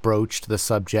gently broached the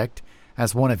subject,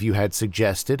 as one of you had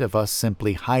suggested, of us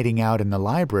simply hiding out in the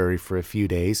library for a few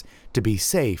days to be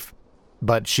safe,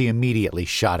 but she immediately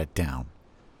shot it down.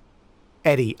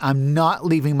 Eddie, I'm not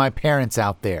leaving my parents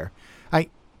out there.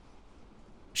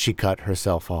 She cut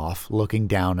herself off, looking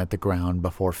down at the ground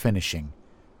before finishing.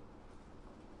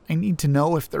 I need to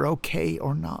know if they're okay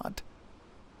or not.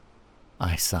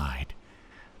 I sighed.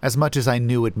 As much as I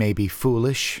knew it may be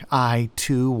foolish, I,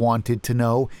 too, wanted to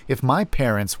know if my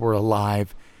parents were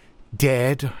alive,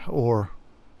 dead, or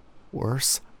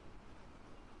worse.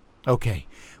 Okay,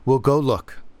 we'll go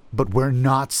look, but we're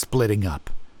not splitting up.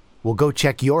 We'll go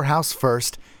check your house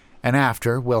first, and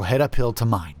after we'll head uphill to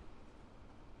mine."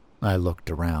 I looked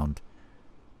around.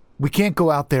 "We can't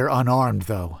go out there unarmed,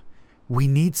 though. We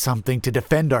need something to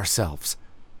defend ourselves."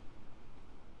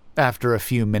 After a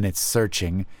few minutes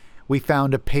searching, we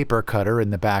found a paper cutter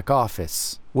in the back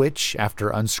office, which, after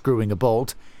unscrewing a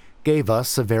bolt, gave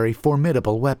us a very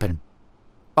formidable weapon.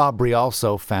 Aubrey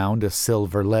also found a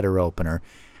silver letter opener,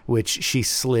 which she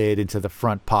slid into the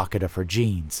front pocket of her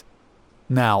jeans.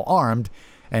 Now armed,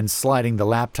 and sliding the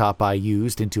laptop I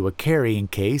used into a carrying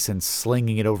case and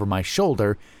slinging it over my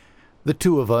shoulder, the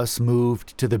two of us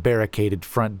moved to the barricaded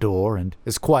front door and,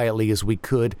 as quietly as we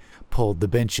could, pulled the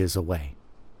benches away.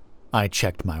 I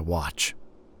checked my watch.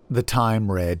 The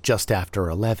time read just after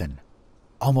 11.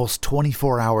 Almost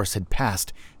 24 hours had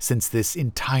passed since this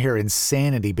entire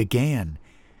insanity began,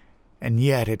 and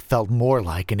yet it felt more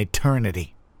like an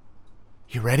eternity.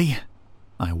 "You ready?"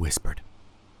 I whispered.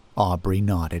 Aubrey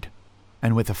nodded,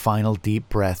 and with a final deep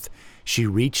breath, she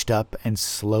reached up and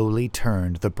slowly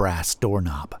turned the brass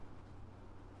doorknob.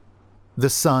 The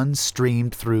sun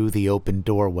streamed through the open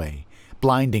doorway,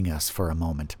 blinding us for a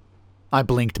moment. I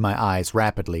blinked my eyes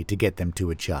rapidly to get them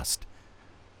to adjust.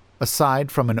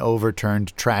 Aside from an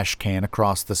overturned trash can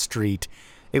across the street,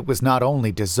 it was not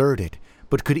only deserted,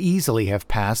 but could easily have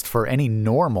passed for any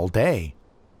normal day.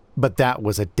 But that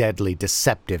was a deadly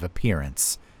deceptive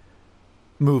appearance.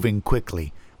 Moving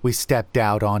quickly, we stepped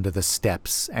out onto the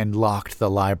steps and locked the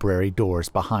library doors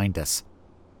behind us.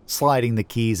 Sliding the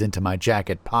keys into my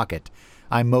jacket pocket,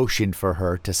 I motioned for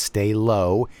her to stay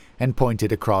low and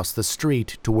pointed across the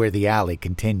street to where the alley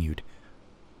continued.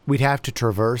 We'd have to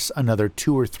traverse another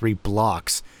 2 or 3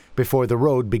 blocks before the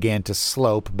road began to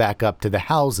slope back up to the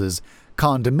houses,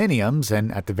 condominiums,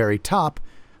 and at the very top,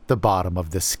 the bottom of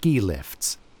the ski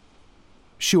lifts.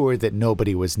 Sure that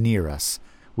nobody was near us,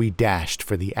 we dashed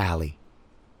for the alley.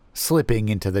 Slipping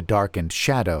into the darkened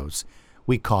shadows,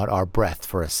 we caught our breath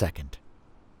for a second.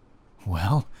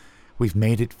 "Well, we've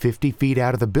made it 50 feet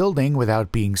out of the building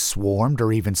without being swarmed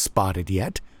or even spotted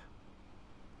yet."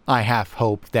 I half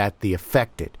hoped that the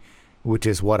affected, which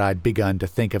is what I'd begun to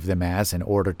think of them as in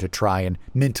order to try and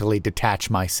mentally detach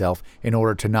myself in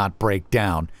order to not break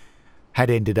down, had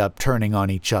ended up turning on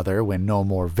each other when no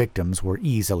more victims were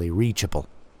easily reachable.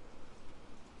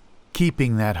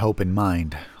 Keeping that hope in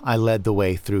mind, I led the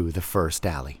way through the first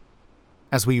alley.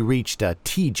 As we reached a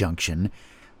T-junction,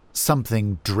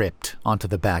 something dripped onto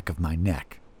the back of my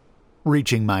neck.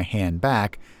 Reaching my hand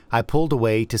back, I pulled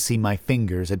away to see my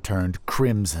fingers had turned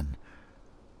crimson.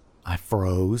 I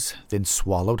froze, then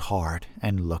swallowed hard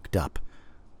and looked up.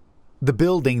 The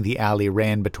building the alley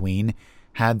ran between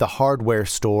had the hardware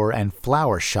store and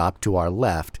flower shop to our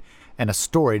left and a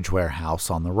storage warehouse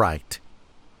on the right.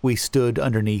 We stood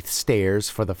underneath stairs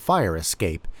for the fire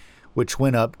escape, which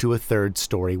went up to a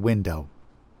 3rd-story window,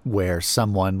 where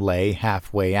someone lay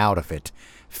halfway out of it,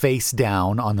 face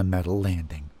down on the metal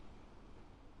landing.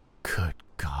 Good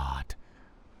God.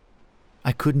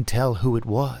 I couldn't tell who it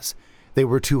was. They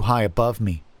were too high above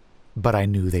me, but I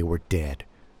knew they were dead.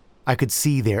 I could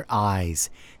see their eyes,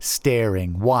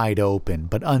 staring wide open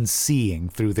but unseeing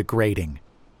through the grating.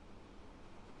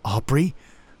 "Aubrey,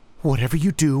 whatever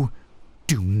you do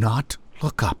not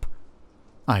look up,"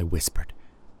 I whispered.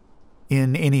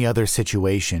 In any other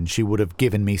situation, she would have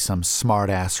given me some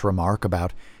smart-ass remark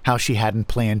about how she hadn't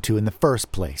planned to in the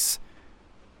first place.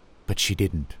 But she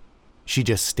didn't. She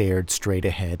just stared straight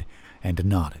ahead and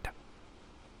nodded.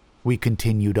 We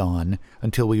continued on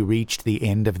until we reached the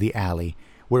end of the alley,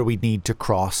 where we'd need to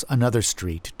cross another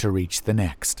street to reach the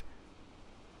next.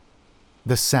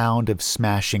 The sound of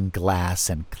smashing glass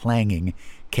and clanging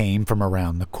came from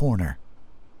around the corner.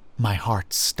 My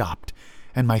heart stopped,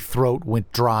 and my throat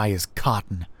went dry as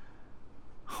cotton.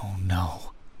 Oh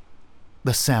no.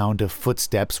 The sound of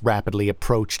footsteps rapidly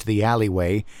approached the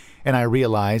alleyway, and I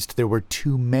realized there were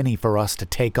too many for us to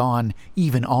take on,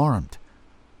 even armed.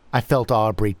 I felt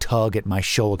Aubrey tug at my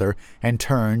shoulder and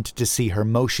turned to see her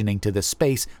motioning to the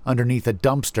space underneath a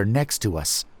dumpster next to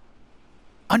us.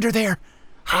 "Under there!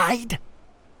 Hide!"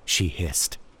 she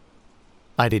hissed.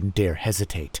 I didn't dare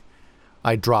hesitate.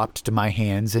 I dropped to my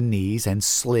hands and knees and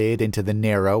slid into the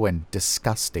narrow and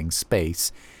disgusting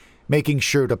space, making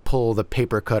sure to pull the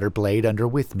paper cutter blade under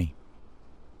with me.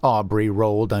 Aubrey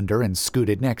rolled under and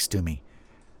scooted next to me.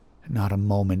 Not a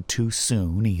moment too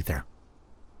soon, either.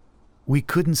 We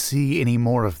couldn't see any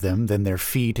more of them than their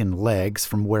feet and legs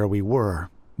from where we were,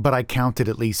 but I counted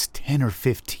at least 10 or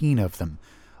 15 of them,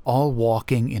 all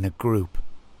walking in a group.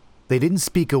 They didn't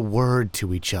speak a word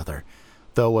to each other,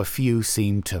 though a few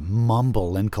seemed to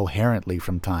mumble incoherently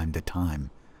from time to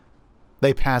time.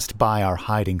 They passed by our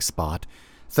hiding spot,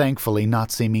 thankfully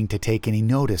not seeming to take any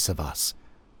notice of us.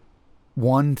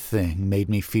 One thing made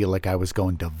me feel like I was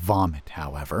going to vomit,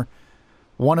 however.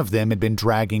 One of them had been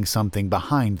dragging something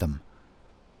behind them.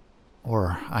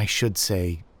 Or I should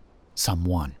say,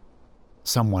 someone.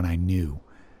 Someone I knew.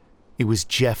 It was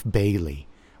Jeff Bailey,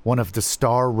 one of the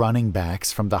star running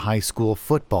backs from the high school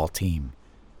football team.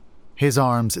 His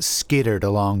arms skittered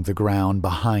along the ground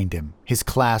behind him, his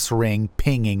class ring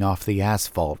pinging off the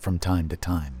asphalt from time to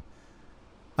time.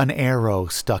 An arrow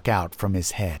stuck out from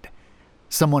his head.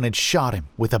 Someone had shot him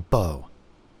with a bow.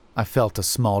 I felt a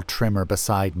small tremor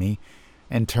beside me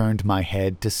and turned my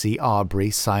head to see Aubrey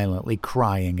silently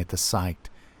crying at the sight.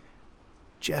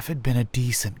 Jeff had been a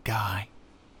decent guy.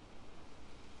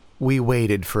 We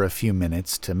waited for a few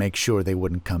minutes to make sure they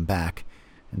wouldn't come back,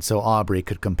 and so Aubrey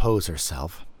could compose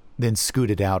herself, then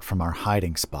scooted out from our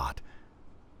hiding spot.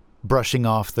 Brushing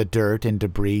off the dirt and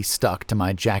debris stuck to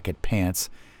my jacket pants,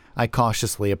 I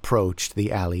cautiously approached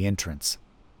the alley entrance.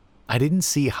 I didn't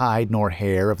see hide nor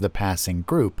hair of the passing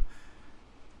group,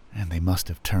 and they must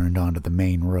have turned onto the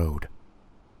main road.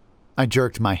 I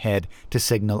jerked my head to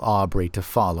signal Aubrey to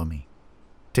follow me.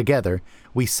 Together,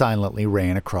 we silently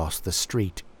ran across the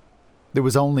street. There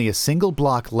was only a single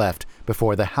block left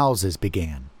before the houses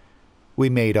began. We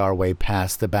made our way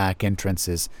past the back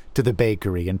entrances to the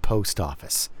bakery and post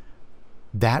office.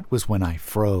 That was when I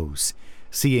froze,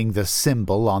 seeing the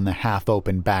symbol on the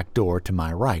half-open back door to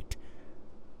my right.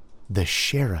 The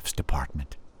sheriff's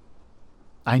department.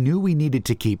 I knew we needed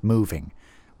to keep moving.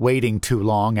 Waiting too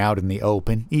long out in the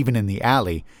open, even in the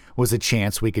alley, was a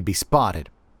chance we could be spotted.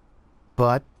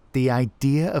 But the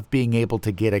idea of being able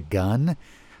to get a gun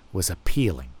was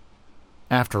appealing.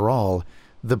 After all,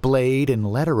 the blade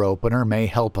and letter opener may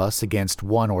help us against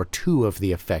one or two of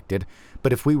the affected,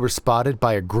 but if we were spotted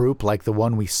by a group like the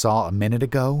one we saw a minute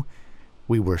ago,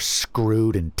 we were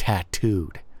screwed and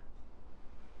tattooed.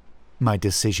 My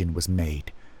decision was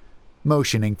made.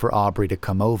 Motioning for Aubrey to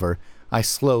come over, I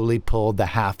slowly pulled the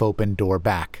half-open door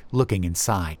back, looking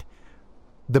inside.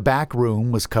 The back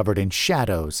room was covered in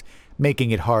shadows,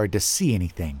 making it hard to see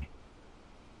anything.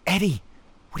 "Eddie,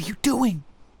 what are you doing?"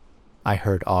 I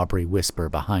heard Aubrey whisper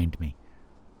behind me.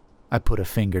 I put a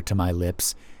finger to my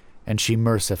lips, and she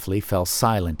mercifully fell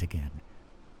silent again.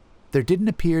 There didn't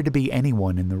appear to be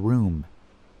anyone in the room.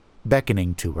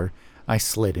 Beckoning to her, I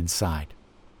slid inside.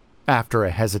 After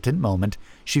a hesitant moment,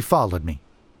 she followed me.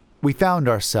 We found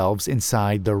ourselves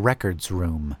inside the records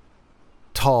room.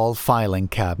 Tall filing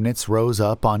cabinets rose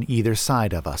up on either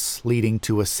side of us, leading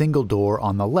to a single door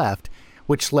on the left,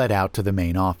 which led out to the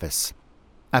main office.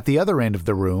 At the other end of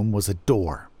the room was a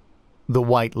door. The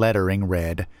white lettering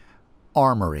read,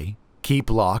 "Armory, keep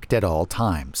locked at all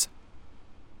times."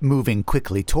 Moving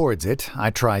quickly towards it, I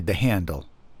tried the handle.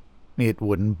 It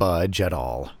wouldn't budge at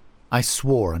all. I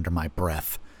swore under my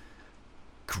breath.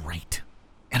 Great.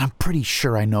 And I'm pretty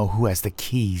sure I know who has the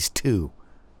keys, too.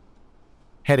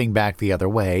 Heading back the other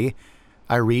way,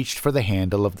 I reached for the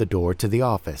handle of the door to the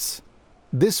office.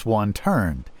 This one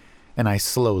turned, and I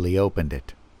slowly opened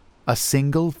it. A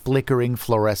single flickering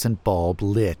fluorescent bulb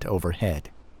lit overhead.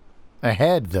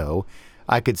 Ahead, though,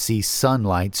 I could see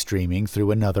sunlight streaming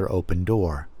through another open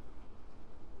door.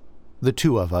 The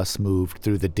two of us moved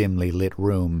through the dimly lit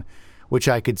room, which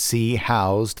I could see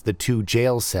housed the two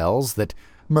jail cells that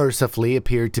mercifully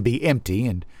appeared to be empty,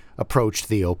 and approached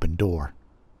the open door.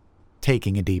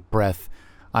 Taking a deep breath,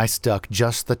 I stuck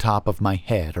just the top of my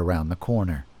head around the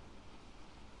corner.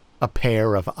 A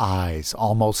pair of eyes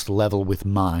almost level with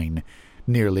mine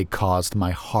nearly caused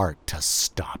my heart to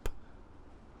stop.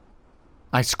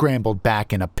 I scrambled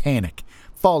back in a panic,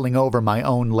 falling over my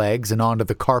own legs and onto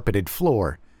the carpeted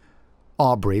floor.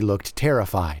 Aubrey looked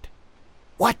terrified.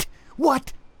 What?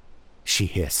 What?" she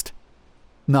hissed.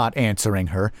 Not answering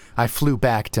her, I flew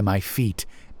back to my feet,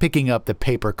 picking up the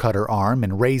paper cutter arm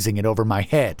and raising it over my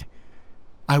head.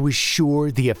 I was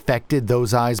sure the affected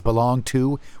those eyes belonged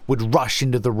to would rush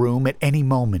into the room at any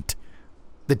moment.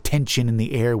 The tension in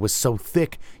the air was so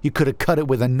thick you could have cut it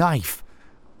with a knife.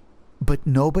 But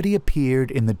nobody appeared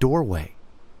in the doorway.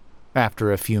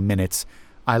 After a few minutes,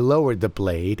 I lowered the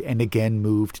blade and again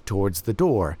moved towards the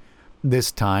door,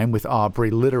 this time with Aubrey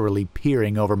literally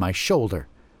peering over my shoulder.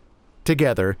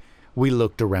 Together, we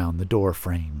looked around the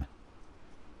doorframe.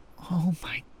 "Oh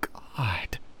my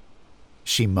God,"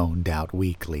 she moaned out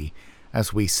weakly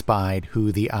as we spied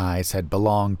who the eyes had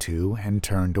belonged to and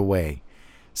turned away,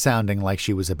 sounding like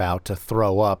she was about to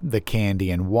throw up the candy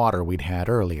and water we'd had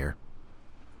earlier.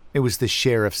 It was the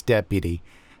sheriff's deputy,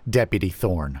 Deputy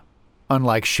Thorne.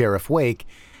 Unlike Sheriff Wake,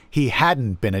 he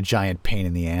hadn't been a giant pain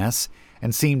in the ass,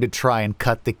 and seemed to try and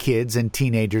cut the kids and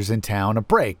teenagers in town a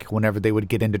break whenever they would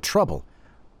get into trouble.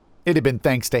 It had been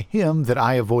thanks to him that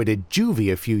I avoided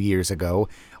juvie a few years ago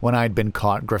when I'd been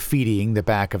caught graffitiing the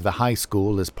back of the high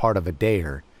school as part of a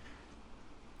dare.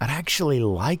 I'd actually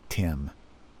liked him.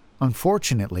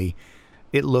 Unfortunately,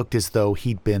 it looked as though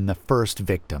he'd been the first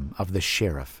victim of the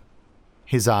sheriff.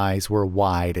 His eyes were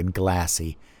wide and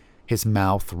glassy, his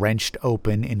mouth wrenched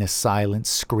open in a silent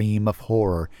scream of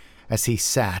horror as he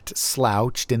sat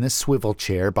slouched in the swivel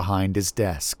chair behind his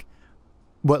desk.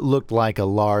 What looked like a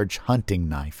large hunting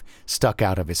knife stuck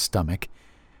out of his stomach,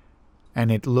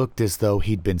 and it looked as though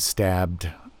he'd been stabbed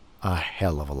a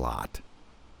hell of a lot.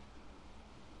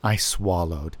 I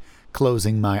swallowed,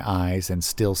 closing my eyes and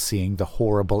still seeing the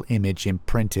horrible image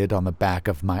imprinted on the back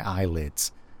of my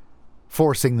eyelids.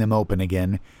 Forcing them open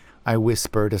again, I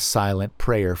whispered a silent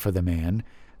prayer for the man,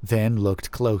 then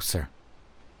looked closer.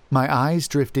 My eyes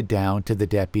drifted down to the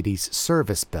deputy's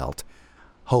service belt,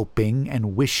 hoping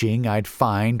and wishing I'd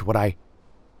find what I...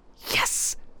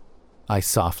 Yes! I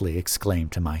softly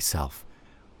exclaimed to myself.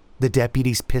 The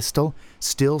deputy's pistol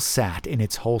still sat in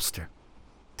its holster.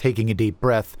 Taking a deep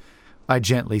breath, I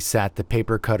gently sat the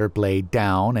paper cutter blade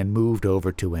down and moved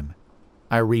over to him.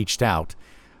 I reached out,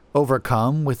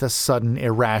 overcome with a sudden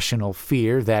irrational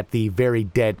fear that the very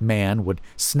dead man would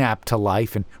snap to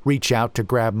life and reach out to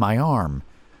grab my arm.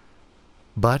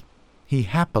 But he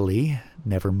happily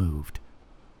never moved.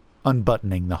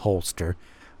 Unbuttoning the holster,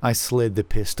 I slid the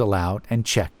pistol out and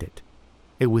checked it.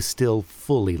 It was still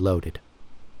fully loaded.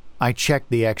 I checked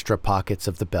the extra pockets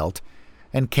of the belt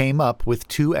and came up with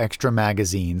 2 extra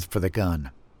magazines for the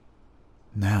gun.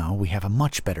 Now we have a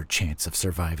much better chance of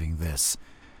surviving this.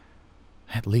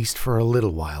 At least for a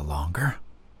little while longer.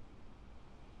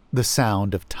 The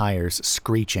sound of tires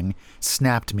screeching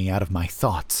snapped me out of my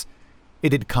thoughts.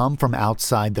 It had come from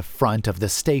outside the front of the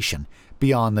station,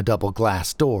 beyond the double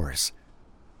glass doors.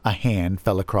 A hand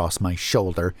fell across my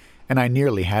shoulder, and I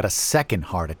nearly had a second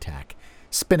heart attack,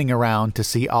 spinning around to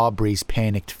see Aubrey's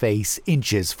panicked face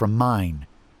inches from mine.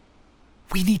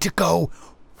 "We need to go,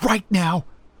 right now!"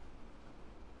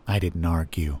 I didn't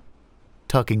argue.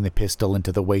 Tucking the pistol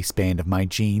into the waistband of my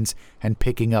jeans and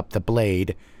picking up the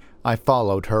blade, I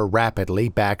followed her rapidly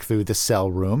back through the cell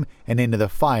room and into the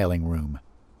filing room.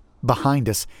 Behind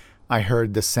us, I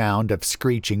heard the sound of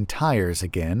screeching tires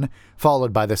again,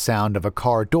 followed by the sound of a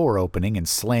car door opening and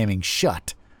slamming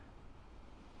shut.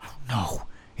 "Oh no,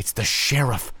 it's the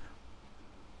sheriff!"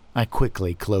 I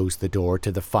quickly closed the door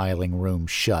to the filing room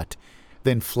shut,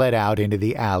 then fled out into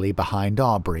the alley behind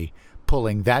Aubrey,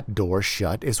 pulling that door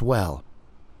shut as well.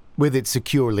 With it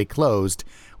securely closed,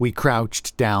 we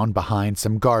crouched down behind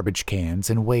some garbage cans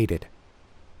and waited.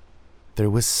 There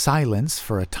was silence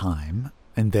for a time,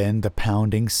 and then the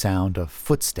pounding sound of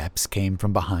footsteps came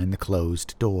from behind the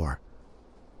closed door.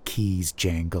 Keys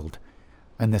jangled,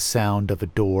 and the sound of a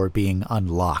door being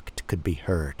unlocked could be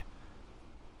heard.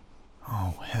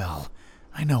 "Oh, hell,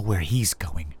 I know where he's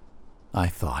going," I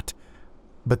thought,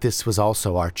 but this was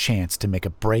also our chance to make a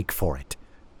break for it.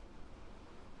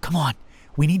 "Come on,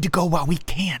 we need to go while we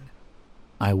can,"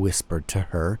 I whispered to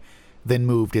her, then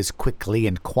moved as quickly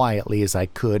and quietly as I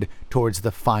could towards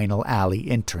the final alley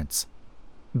entrance.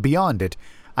 Beyond it,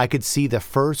 I could see the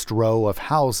first row of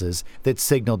houses that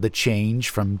signaled the change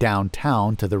from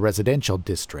downtown to the residential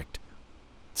district.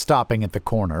 Stopping at the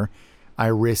corner, I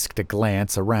risked a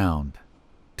glance around.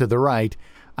 To the right,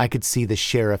 I could see the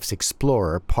sheriff's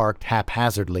Explorer parked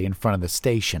haphazardly in front of the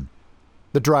station.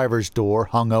 The driver's door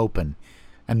hung open,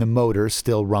 and the motor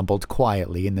still rumbled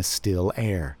quietly in the still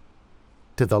air.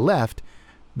 To the left,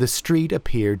 the street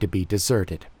appeared to be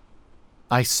deserted.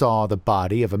 I saw the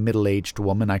body of a middle-aged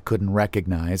woman I couldn't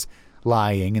recognize,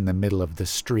 lying in the middle of the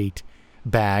street,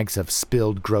 bags of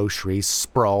spilled groceries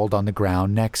sprawled on the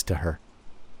ground next to her.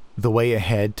 The way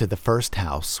ahead to the first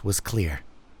house was clear.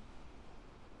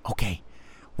 "Okay,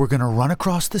 we're going to run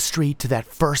across the street to that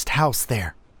first house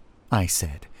there," I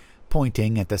said,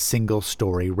 pointing at the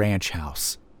single-story ranch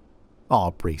house.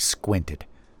 Aubrey squinted.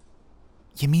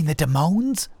 "You mean the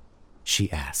Damones?" she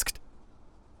asked.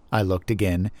 I looked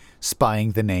again,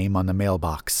 spying the name on the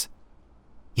mailbox.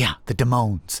 "Yeah, the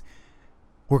Damones.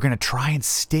 We're going to try and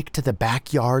stick to the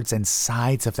backyards and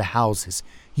sides of the houses,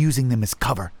 using them as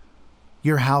cover.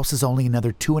 Your house is only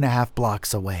another 2.5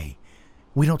 blocks away.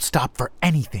 We don't stop for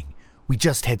anything. We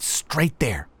just head straight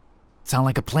there. Sound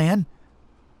like a plan?"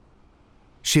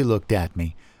 She looked at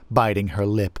me, biting her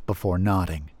lip before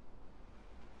nodding.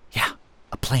 "Yeah,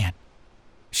 a plan,"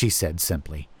 she said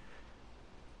simply.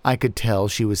 I could tell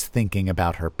she was thinking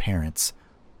about her parents.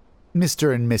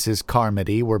 Mr. and Mrs.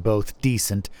 Carmody were both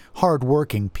decent,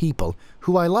 hard-working people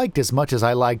who I liked as much as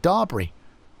I liked Aubrey.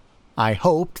 I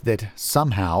hoped that,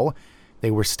 somehow,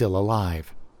 they were still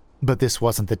alive, but this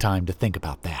wasn't the time to think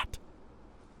about that.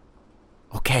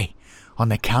 "Okay, on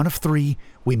the count of 3,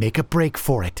 we make a break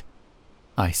for it,"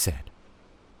 I said.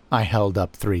 I held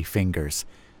up 3 fingers,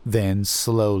 then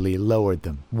slowly lowered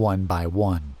them one by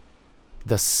one.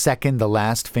 The second the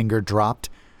last finger dropped,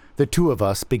 the 2 of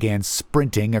us began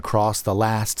sprinting across the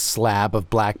last slab of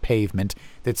black pavement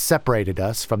that separated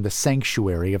us from the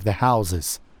sanctuary of the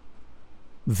houses.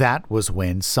 That was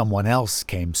when someone else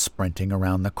came sprinting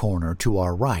around the corner to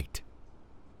our right.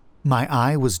 My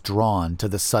eye was drawn to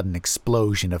the sudden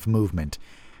explosion of movement,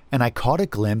 and I caught a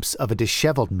glimpse of a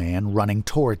disheveled man running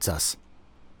towards us.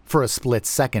 For a split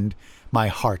second, my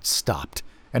heart stopped,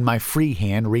 and my free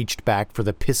hand reached back for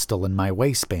the pistol in my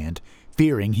waistband,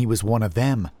 fearing he was one of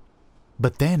them.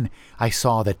 But then I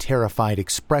saw the terrified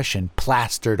expression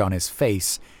plastered on his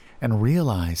face and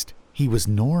realized he was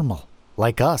normal,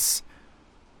 like us.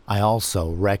 I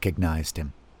also recognized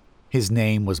him. His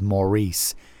name was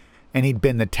Maurice, and he'd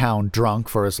been the town drunk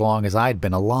for as long as I'd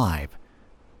been alive.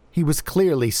 He was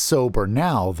clearly sober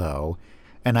now, though,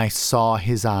 and I saw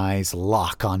his eyes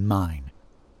lock on mine.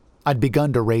 I'd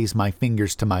begun to raise my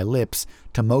fingers to my lips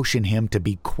to motion him to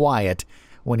be quiet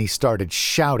when he started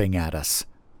shouting at us.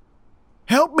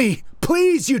 "Help me!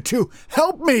 Please, you 2!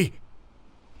 Help me!"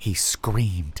 He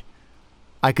screamed.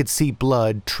 I could see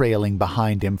blood trailing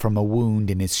behind him from a wound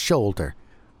in his shoulder.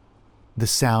 The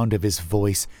sound of his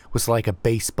voice was like a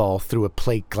baseball through a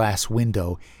plate glass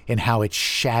window in how it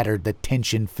shattered the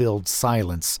tension-filled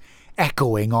silence,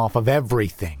 echoing off of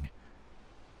everything.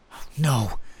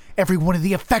 "No, every one of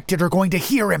the affected are going to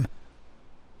hear him."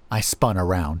 I spun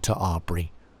around to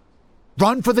Aubrey.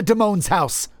 "Run for the Damone's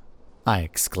house!" I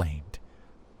exclaimed.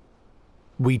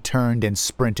 We turned and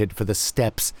sprinted for the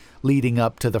steps leading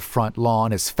up to the front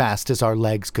lawn as fast as our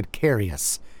legs could carry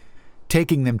us.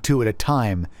 Taking them 2 at a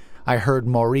time, I heard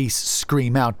Maurice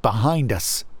scream out behind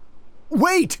us.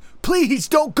 "Wait! Please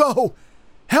don't go!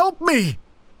 Help me!"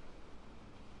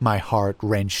 My heart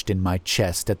wrenched in my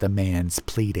chest at the man's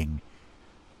pleading.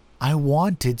 I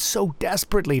wanted so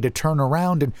desperately to turn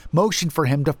around and motion for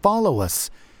him to follow us,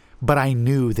 but I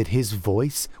knew that his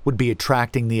voice would be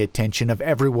attracting the attention of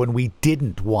everyone we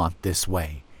didn't want this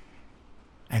way.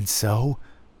 And so,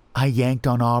 I yanked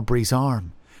on Aubrey's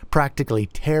arm, practically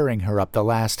tearing her up the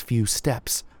last few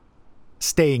steps.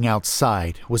 Staying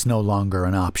outside was no longer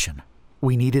an option.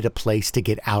 We needed a place to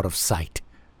get out of sight.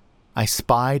 I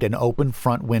spied an open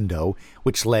front window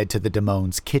which led to the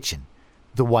Damone's kitchen.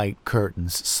 The white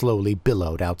curtains slowly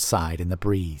billowed outside in the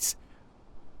breeze.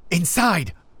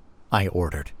 "Inside!" I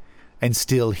ordered, and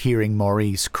still hearing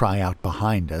Maurice cry out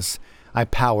behind us, I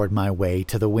powered my way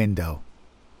to the window.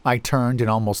 I turned and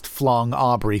almost flung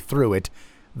Aubrey through it,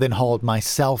 then hauled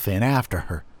myself in after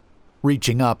her.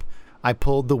 Reaching up, I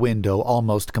pulled the window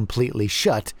almost completely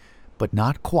shut, but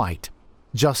not quite,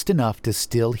 just enough to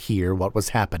still hear what was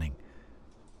happening.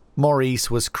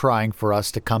 Maurice was crying for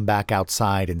us to come back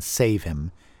outside and save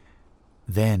him.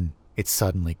 Then it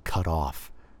suddenly cut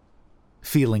off.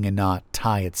 Feeling a knot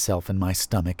tie itself in my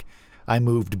stomach, I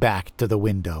moved back to the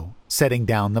window, setting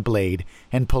down the blade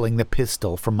and pulling the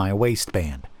pistol from my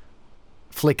waistband.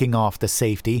 Flicking off the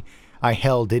safety, I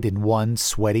held it in one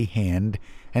sweaty hand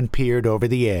and peered over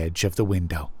the edge of the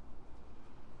window.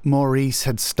 Maurice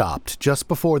had stopped just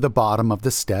before the bottom of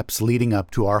the steps leading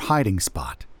up to our hiding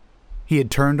spot. He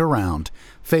had turned around,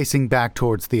 facing back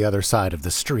towards the other side of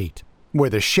the street, where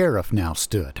the sheriff now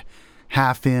stood,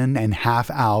 half in and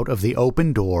half out of the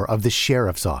open door of the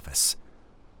sheriff's office.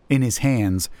 In his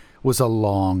hands was a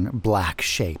long, black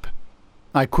shape.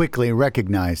 I quickly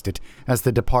recognized it as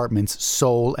the department's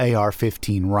sole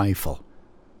AR-15 rifle.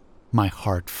 My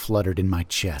heart fluttered in my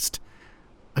chest.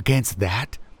 Against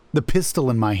that, the pistol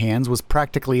in my hands was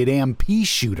practically a damn pea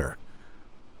shooter.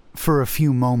 For a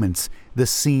few moments, the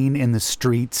scene in the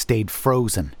street stayed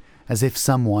frozen, as if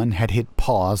someone had hit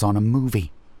pause on a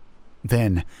movie.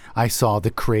 Then I saw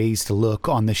the crazed look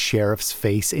on the sheriff's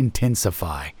face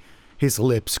intensify, his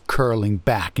lips curling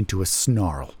back into a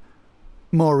snarl.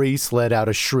 Maurice let out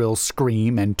a shrill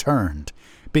scream and turned,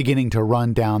 beginning to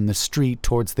run down the street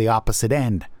towards the opposite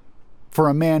end. For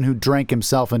a man who drank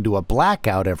himself into a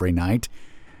blackout every night,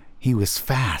 he was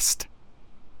fast.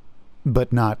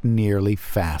 But not nearly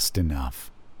fast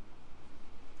enough.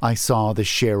 I saw the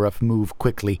sheriff move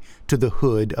quickly to the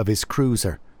hood of his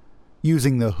cruiser.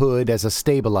 Using the hood as a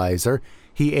stabilizer,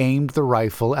 he aimed the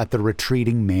rifle at the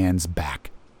retreating man's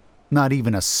back. Not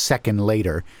even a second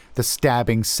later, the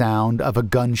stabbing sound of a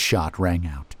gunshot rang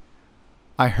out.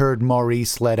 I heard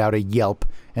Maurice let out a yelp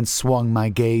and swung my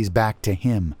gaze back to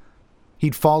him.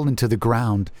 He'd fallen to the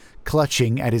ground,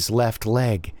 clutching at his left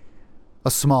leg. A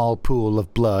small pool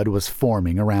of blood was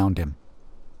forming around him.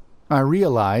 I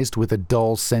realized with a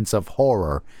dull sense of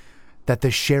horror that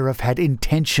the sheriff had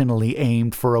intentionally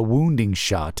aimed for a wounding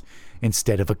shot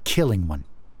instead of a killing one.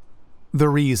 The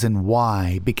reason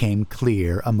why became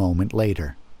clear a moment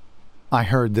later. I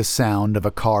heard the sound of a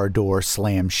car door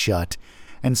slam shut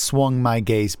and swung my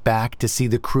gaze back to see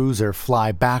the cruiser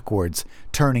fly backwards,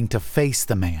 turning to face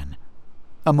the man.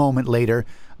 A moment later,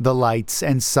 the lights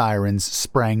and sirens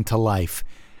sprang to life,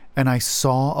 and I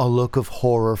saw a look of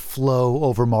horror flow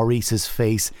over Maurice's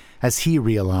face as he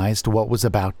realized what was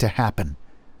about to happen.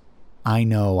 I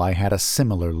know I had a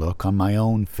similar look on my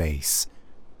own face.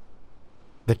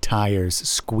 The tires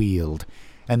squealed,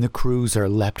 and the cruiser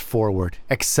leapt forward,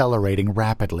 accelerating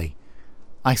rapidly.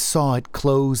 I saw it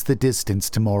close the distance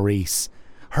to Maurice,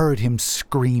 heard him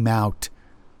scream out,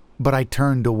 but I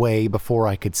turned away before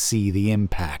I could see the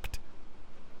impact.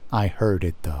 I heard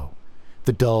it, though.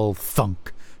 The dull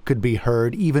thunk could be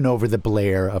heard even over the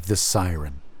blare of the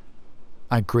siren.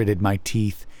 I gritted my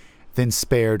teeth, then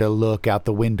spared a look out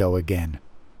the window again.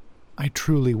 I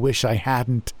truly wish I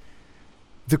hadn't.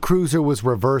 The cruiser was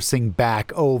reversing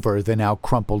back over the now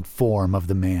crumpled form of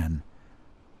the man.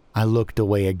 I looked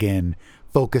away again,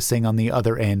 focusing on the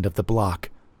other end of the block.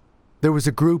 There was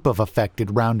a group of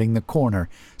affected rounding the corner,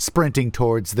 sprinting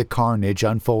towards the carnage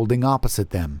unfolding opposite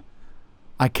them.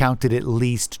 I counted at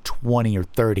least 20 or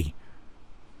 30.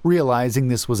 Realizing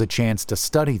this was a chance to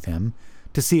study them,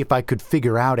 to see if I could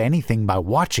figure out anything by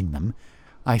watching them,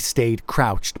 I stayed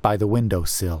crouched by the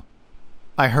windowsill.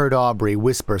 I heard Aubrey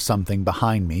whisper something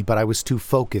behind me, but I was too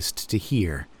focused to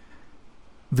hear.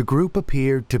 The group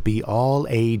appeared to be all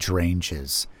age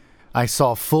ranges. I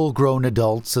saw full-grown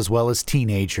adults as well as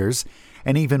teenagers,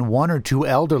 and even one or two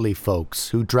elderly folks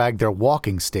who dragged their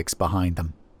walking sticks behind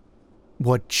them.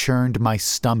 What churned my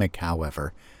stomach,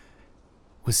 however,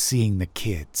 was seeing the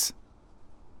kids.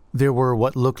 There were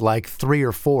what looked like 3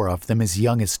 or 4 of them as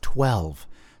young as 12,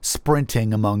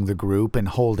 sprinting among the group and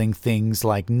holding things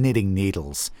like knitting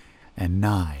needles and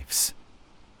knives.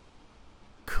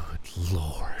 Good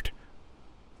Lord.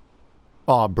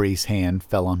 Aubrey's hand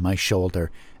fell on my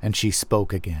shoulder, and she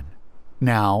spoke again.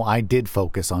 Now I did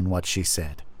focus on what she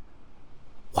said.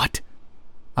 "What?"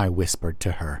 I whispered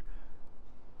to her.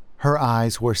 Her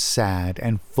eyes were sad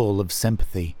and full of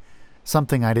sympathy,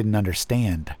 something I didn't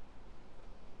understand.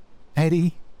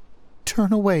 "Eddie,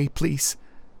 turn away, please.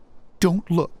 Don't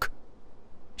look,"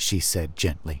 she said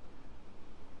gently.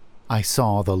 I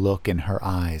saw the look in her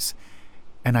eyes,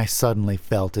 and I suddenly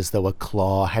felt as though a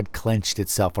claw had clenched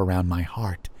itself around my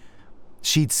heart.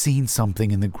 She'd seen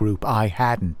something in the group I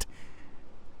hadn't.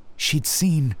 She'd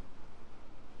seen...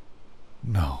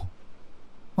 No.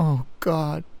 Oh,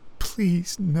 God,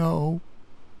 please, no.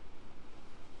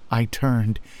 I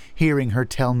turned, hearing her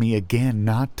tell me again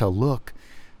not to look,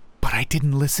 but I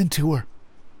didn't listen to her.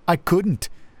 I couldn't.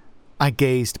 I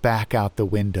gazed back out the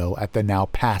window at the now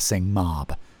passing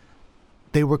mob.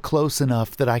 They were close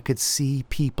enough that I could see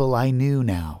people I knew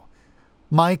now.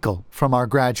 Michael from our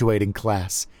graduating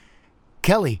class.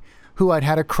 Kelly, who I'd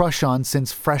had a crush on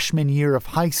since freshman year of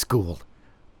high school.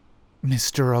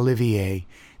 Mr. Olivier,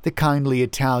 the kindly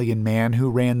Italian man who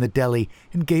ran the deli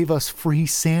and gave us free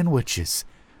sandwiches.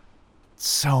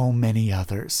 So many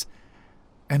others.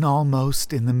 And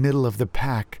almost in the middle of the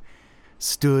pack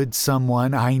stood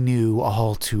someone I knew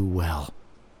all too well.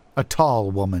 A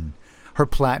tall woman, her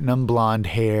platinum blonde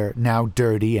hair now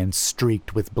dirty and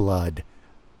streaked with blood.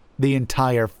 The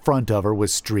entire front of her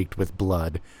was streaked with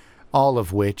blood, all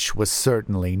of which was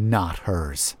certainly not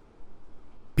hers.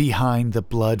 Behind the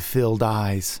blood-filled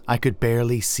eyes, I could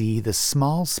barely see the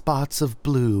small spots of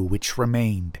blue which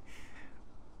remained.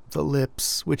 The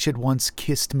lips which had once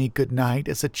kissed me goodnight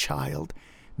as a child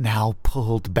now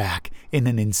pulled back in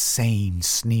an insane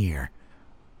sneer.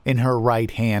 In her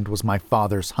right hand was my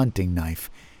father's hunting knife.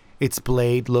 Its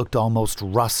blade looked almost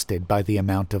rusted by the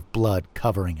amount of blood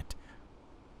covering it.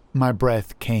 My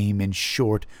breath came in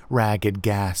short, ragged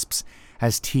gasps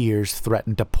as tears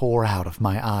threatened to pour out of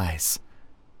my eyes.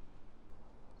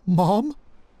 "Mom?"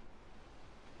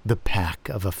 The pack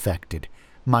of affected,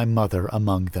 my mother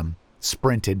among them,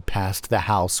 sprinted past the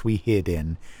house we hid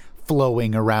in,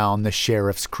 flowing around the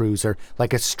sheriff's cruiser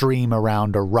like a stream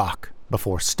around a rock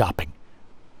before stopping.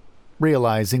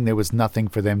 Realizing there was nothing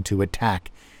for them to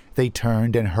attack, they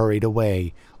turned and hurried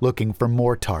away, looking for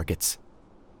more targets.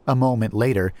 A moment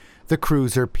later, the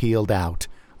cruiser peeled out,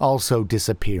 also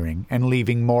disappearing and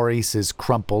leaving Maurice's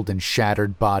crumpled and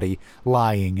shattered body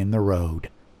lying in the road.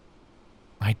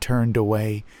 I turned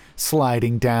away,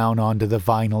 sliding down onto the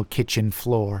vinyl kitchen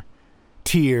floor.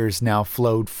 Tears now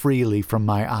flowed freely from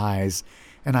my eyes,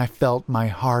 and I felt my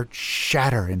heart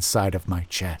shatter inside of my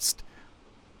chest.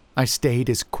 I stayed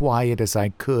as quiet as I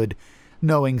could,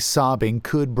 knowing sobbing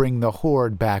could bring the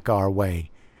horde back our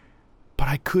way. But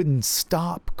I couldn't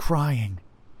stop crying.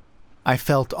 I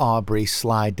felt Aubrey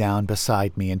slide down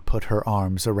beside me and put her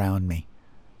arms around me.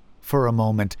 For a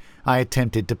moment, I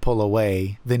attempted to pull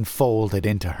away, then folded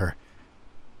into her.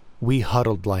 We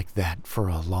huddled like that for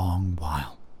a long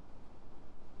while.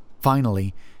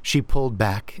 Finally, she pulled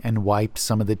back and wiped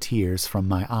some of the tears from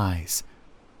my eyes.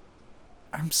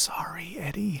 "I'm sorry,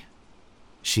 Eddie,"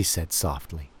 she said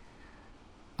softly.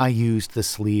 I used the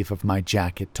sleeve of my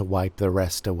jacket to wipe the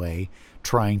rest away,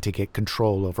 trying to get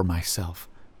control over myself.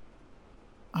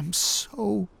 "I'm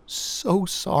so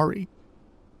sorry."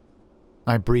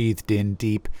 I breathed in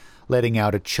deep, letting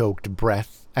out a choked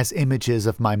breath as images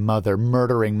of my mother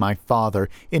murdering my father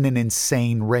in an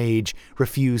insane rage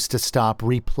refused to stop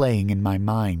replaying in my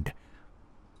mind.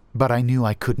 But I knew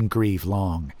I couldn't grieve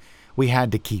long. We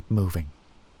had to keep moving.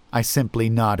 I simply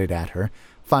nodded at her,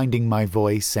 finding my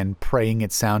voice and praying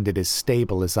it sounded as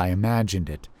stable as I imagined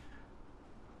it.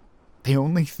 "The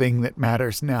only thing that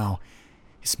matters now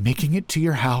is making it to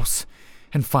your house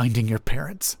and finding your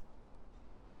parents."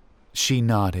 She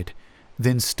nodded,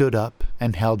 then stood up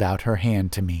and held out her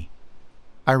hand to me.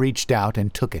 I reached out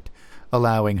and took it,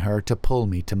 allowing her to pull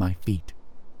me to my feet.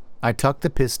 I tucked the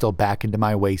pistol back into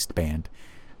my waistband,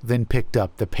 then picked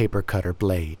up the paper cutter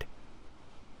blade.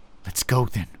 "Let's go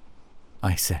then,"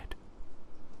 I said.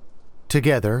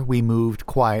 Together, we moved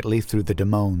quietly through the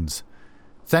Damones.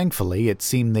 Thankfully, it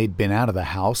seemed they'd been out of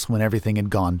the house when everything had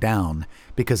gone down,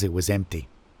 because it was empty.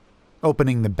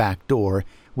 Opening the back door,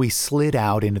 we slid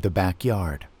out into the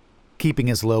backyard.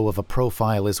 Keeping as low of a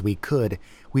profile as we could,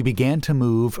 we began to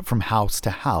move from house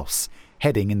to house,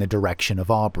 heading in the direction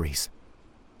of Aubrey's.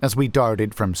 As we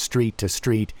darted from street to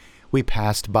street, we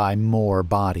passed by more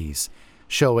bodies,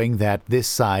 showing that this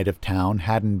side of town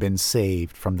hadn't been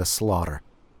saved from the slaughter.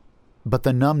 But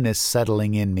the numbness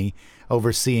settling in me,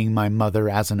 overseeing my mother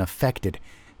as an affected,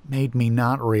 made me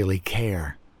not really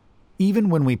care. Even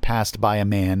when we passed by a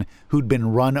man who'd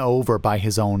been run over by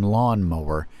his own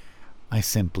lawnmower, I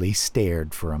simply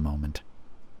stared for a moment.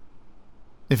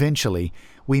 Eventually,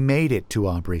 we made it to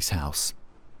Aubrey's house.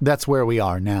 That's where we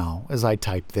are now, as I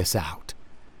type this out.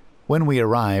 When we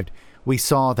arrived, we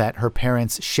saw that her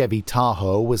parents' Chevy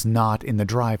Tahoe was not in the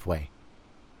driveway.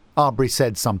 Aubrey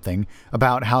said something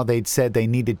about how they'd said they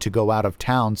needed to go out of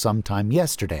town sometime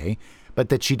yesterday, but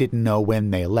that she didn't know when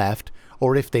they left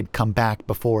or if they'd come back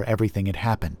before everything had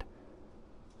happened.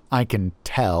 I can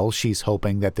tell she's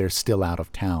hoping that they're still out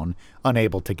of town,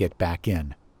 unable to get back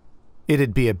in.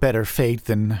 It'd be a better fate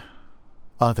than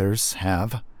others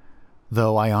have,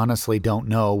 though I honestly don't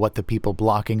know what the people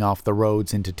blocking off the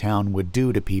roads into town would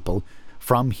do to people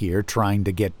from here trying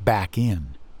to get back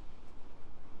in.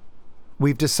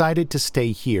 We've decided to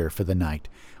stay here for the night,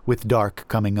 with dark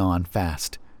coming on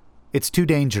fast. It's too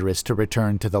dangerous to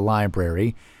return to the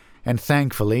library, and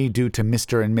thankfully, due to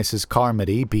Mr. and Mrs.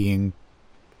 Carmody being,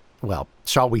 well,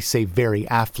 shall we say very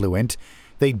affluent,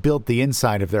 they'd built the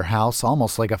inside of their house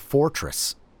almost like a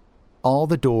fortress. All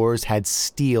the doors had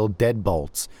steel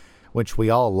deadbolts, which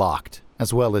we all locked,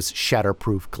 as well as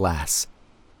shatterproof glass.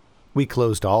 We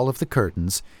closed all of the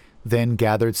curtains, then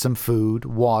gathered some food,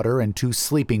 water, and 2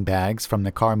 sleeping bags from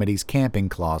the Carmody's camping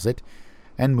closet,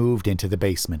 and moved into the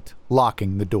basement,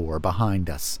 locking the door behind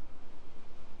us.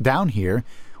 Down here,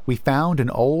 we found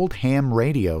an old ham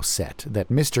radio set that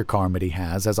Mr. Carmody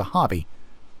has as a hobby.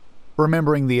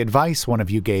 Remembering the advice one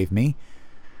of you gave me,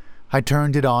 I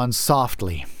turned it on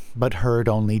softly, but heard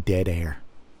only dead air.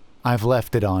 I've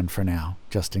left it on for now,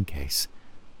 just in case.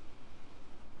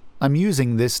 I'm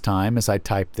using this time, as I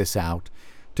type this out,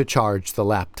 to charge the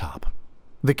laptop.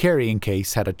 The carrying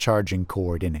case had a charging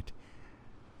cord in it.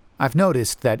 I've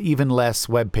noticed that even less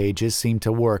web pages seem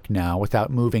to work now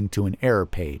without moving to an error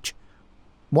page.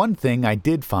 One thing I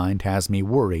did find has me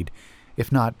worried,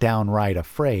 if not downright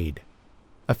afraid.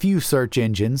 A few search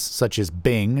engines, such as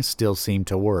Bing, still seem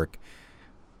to work.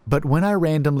 But when I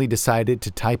randomly decided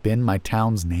to type in my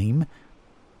town's name,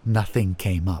 nothing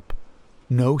came up.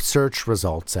 No search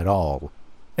results at all,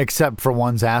 except for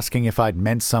ones asking if I'd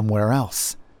meant somewhere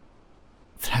else.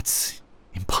 That's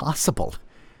impossible.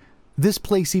 This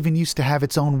place even used to have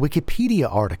its own Wikipedia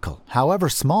article, however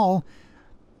small.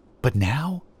 But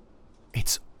now,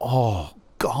 it's all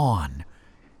gone.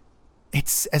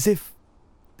 It's as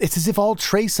if all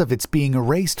trace of it's being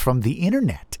erased from the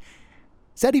internet.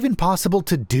 Is that even possible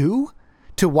to do?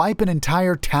 To wipe an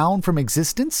entire town from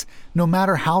existence, no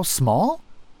matter how small?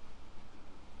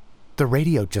 The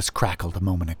radio just crackled a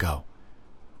moment ago.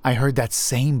 I heard that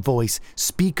same voice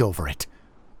speak over it.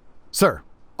 Sir,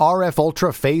 RF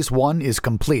Ultra Phase 1 is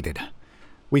completed.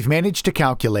 We've managed to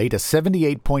calculate a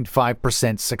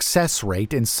 78.5% success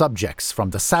rate in subjects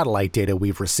from the satellite data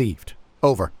we've received.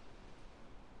 Over.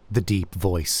 The deep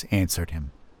voice answered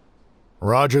him.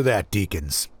 Roger that,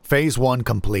 Deacons. Phase 1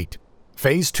 complete.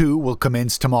 Phase 2 will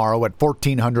commence tomorrow at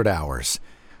 1400 hours.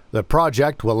 The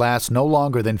project will last no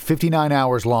longer than 59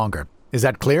 hours longer. Is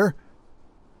that clear?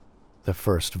 The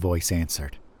first voice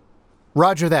answered.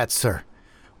 Roger that, sir.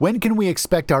 When can we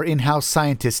expect our in-house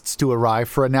scientists to arrive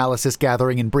for analysis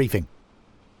gathering and briefing?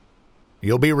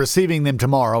 You'll be receiving them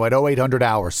tomorrow at 0800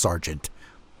 hours, Sergeant.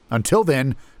 Until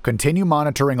then, continue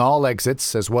monitoring all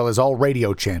exits as well as all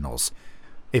radio channels.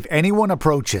 If anyone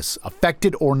approaches,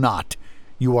 affected or not,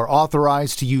 you are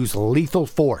authorized to use lethal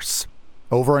force.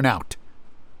 Over and out.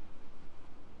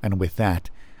 And with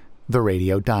that, the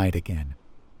radio died again.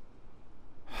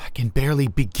 I can barely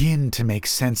begin to make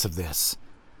sense of this.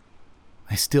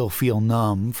 I still feel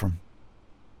numb from,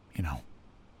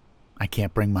 I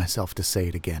can't bring myself to say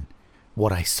it again,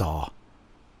 what I saw.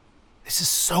 This is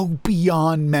so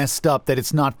beyond messed up that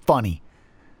it's not funny.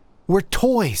 We're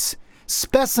toys,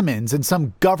 specimens in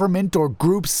some government or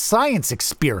group science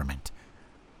experiment.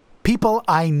 People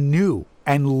I knew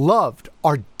and loved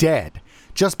are dead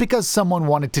just because someone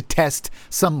wanted to test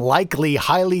some likely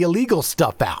highly illegal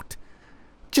stuff out.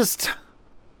 Just,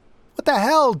 what the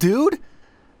hell, dude?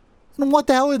 And what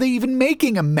the hell are they even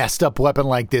making a messed up weapon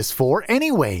like this for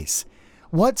anyways?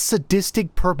 What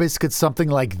sadistic purpose could something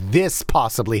like this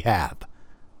possibly have?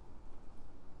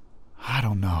 I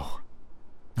don't know.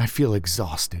 I feel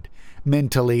exhausted,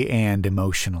 mentally and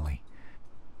emotionally.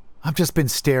 I've just been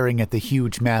staring at the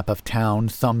huge map of town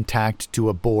thumbtacked to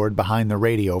a board behind the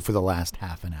radio for the last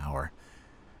half an hour.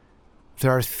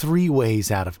 There are 3 ways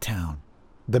out of town.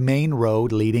 The main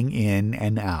road leading in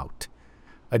and out.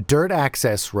 A dirt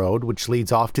access road which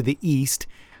leads off to the east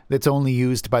that's only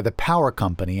used by the power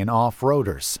company and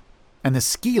off-roaders. And the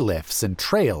ski lifts and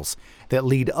trails that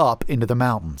lead up into the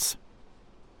mountains.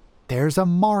 There's a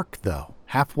mark, though,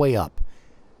 halfway up.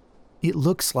 It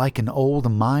looks like an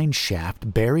old mine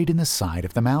shaft buried in the side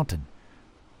of the mountain.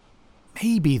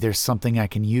 Maybe there's something I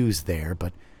can use there,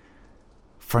 but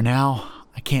for now,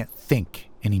 I can't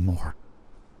think anymore.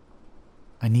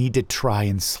 I need to try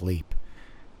and sleep,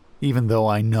 even though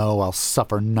I know I'll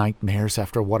suffer nightmares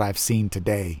after what I've seen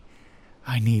today.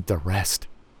 I need the rest.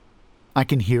 I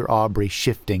can hear Aubrey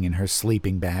shifting in her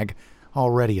sleeping bag,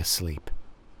 already asleep.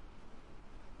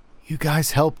 You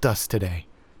guys helped us today.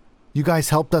 You guys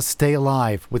helped us stay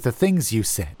alive with the things you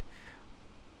said.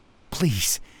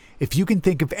 Please, if you can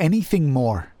think of anything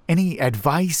more, any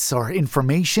advice or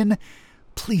information,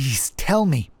 please tell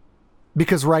me.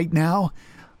 Because right now,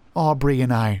 Aubrey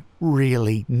and I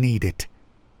really need it.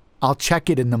 I'll check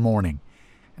it in the morning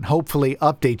and hopefully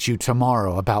update you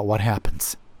tomorrow about what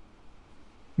happens.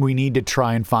 We need to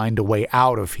try and find a way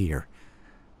out of here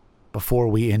before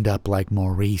we end up like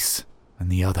Maurice and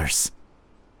the others.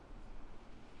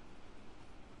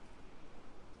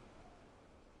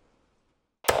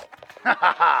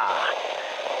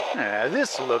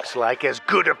 This looks like as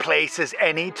good a place as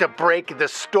any to break the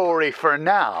story for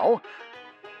now.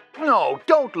 No,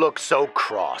 don't look so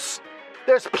cross.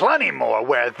 There's plenty more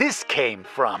where this came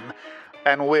from,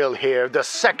 and we'll hear the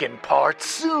second part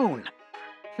soon.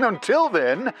 Until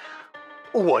then,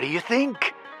 what do you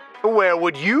think? Where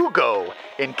would you go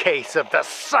in case of the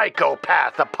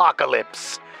psychopath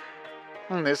apocalypse?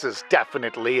 This is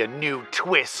definitely a new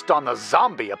twist on the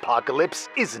zombie apocalypse,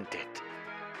 isn't it?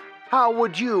 How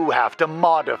would you have to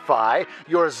modify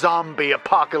your zombie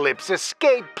apocalypse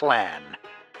escape plan?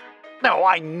 No,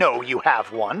 I know you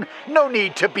have one. No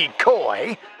need to be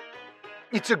coy.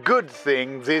 It's a good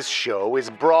thing this show is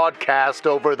broadcast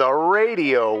over the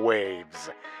radio waves.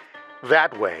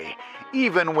 That way,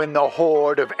 even when the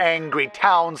horde of angry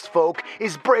townsfolk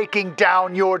is breaking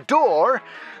down your door,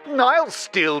 I'll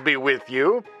still be with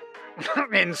you.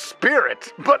 In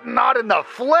spirit, but not in the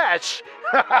flesh.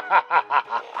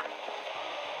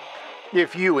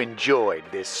 If you enjoyed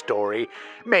this story,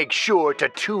 make sure to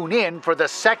tune in for the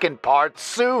second part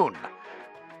soon.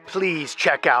 Please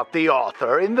check out the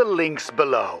author in the links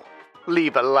below.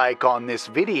 Leave a like on this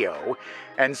video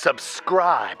and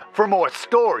subscribe for more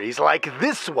stories like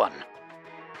this one.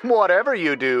 Whatever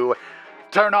you do,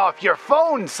 turn off your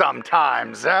phone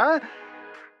sometimes, huh?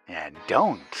 And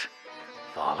don't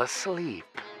fall asleep.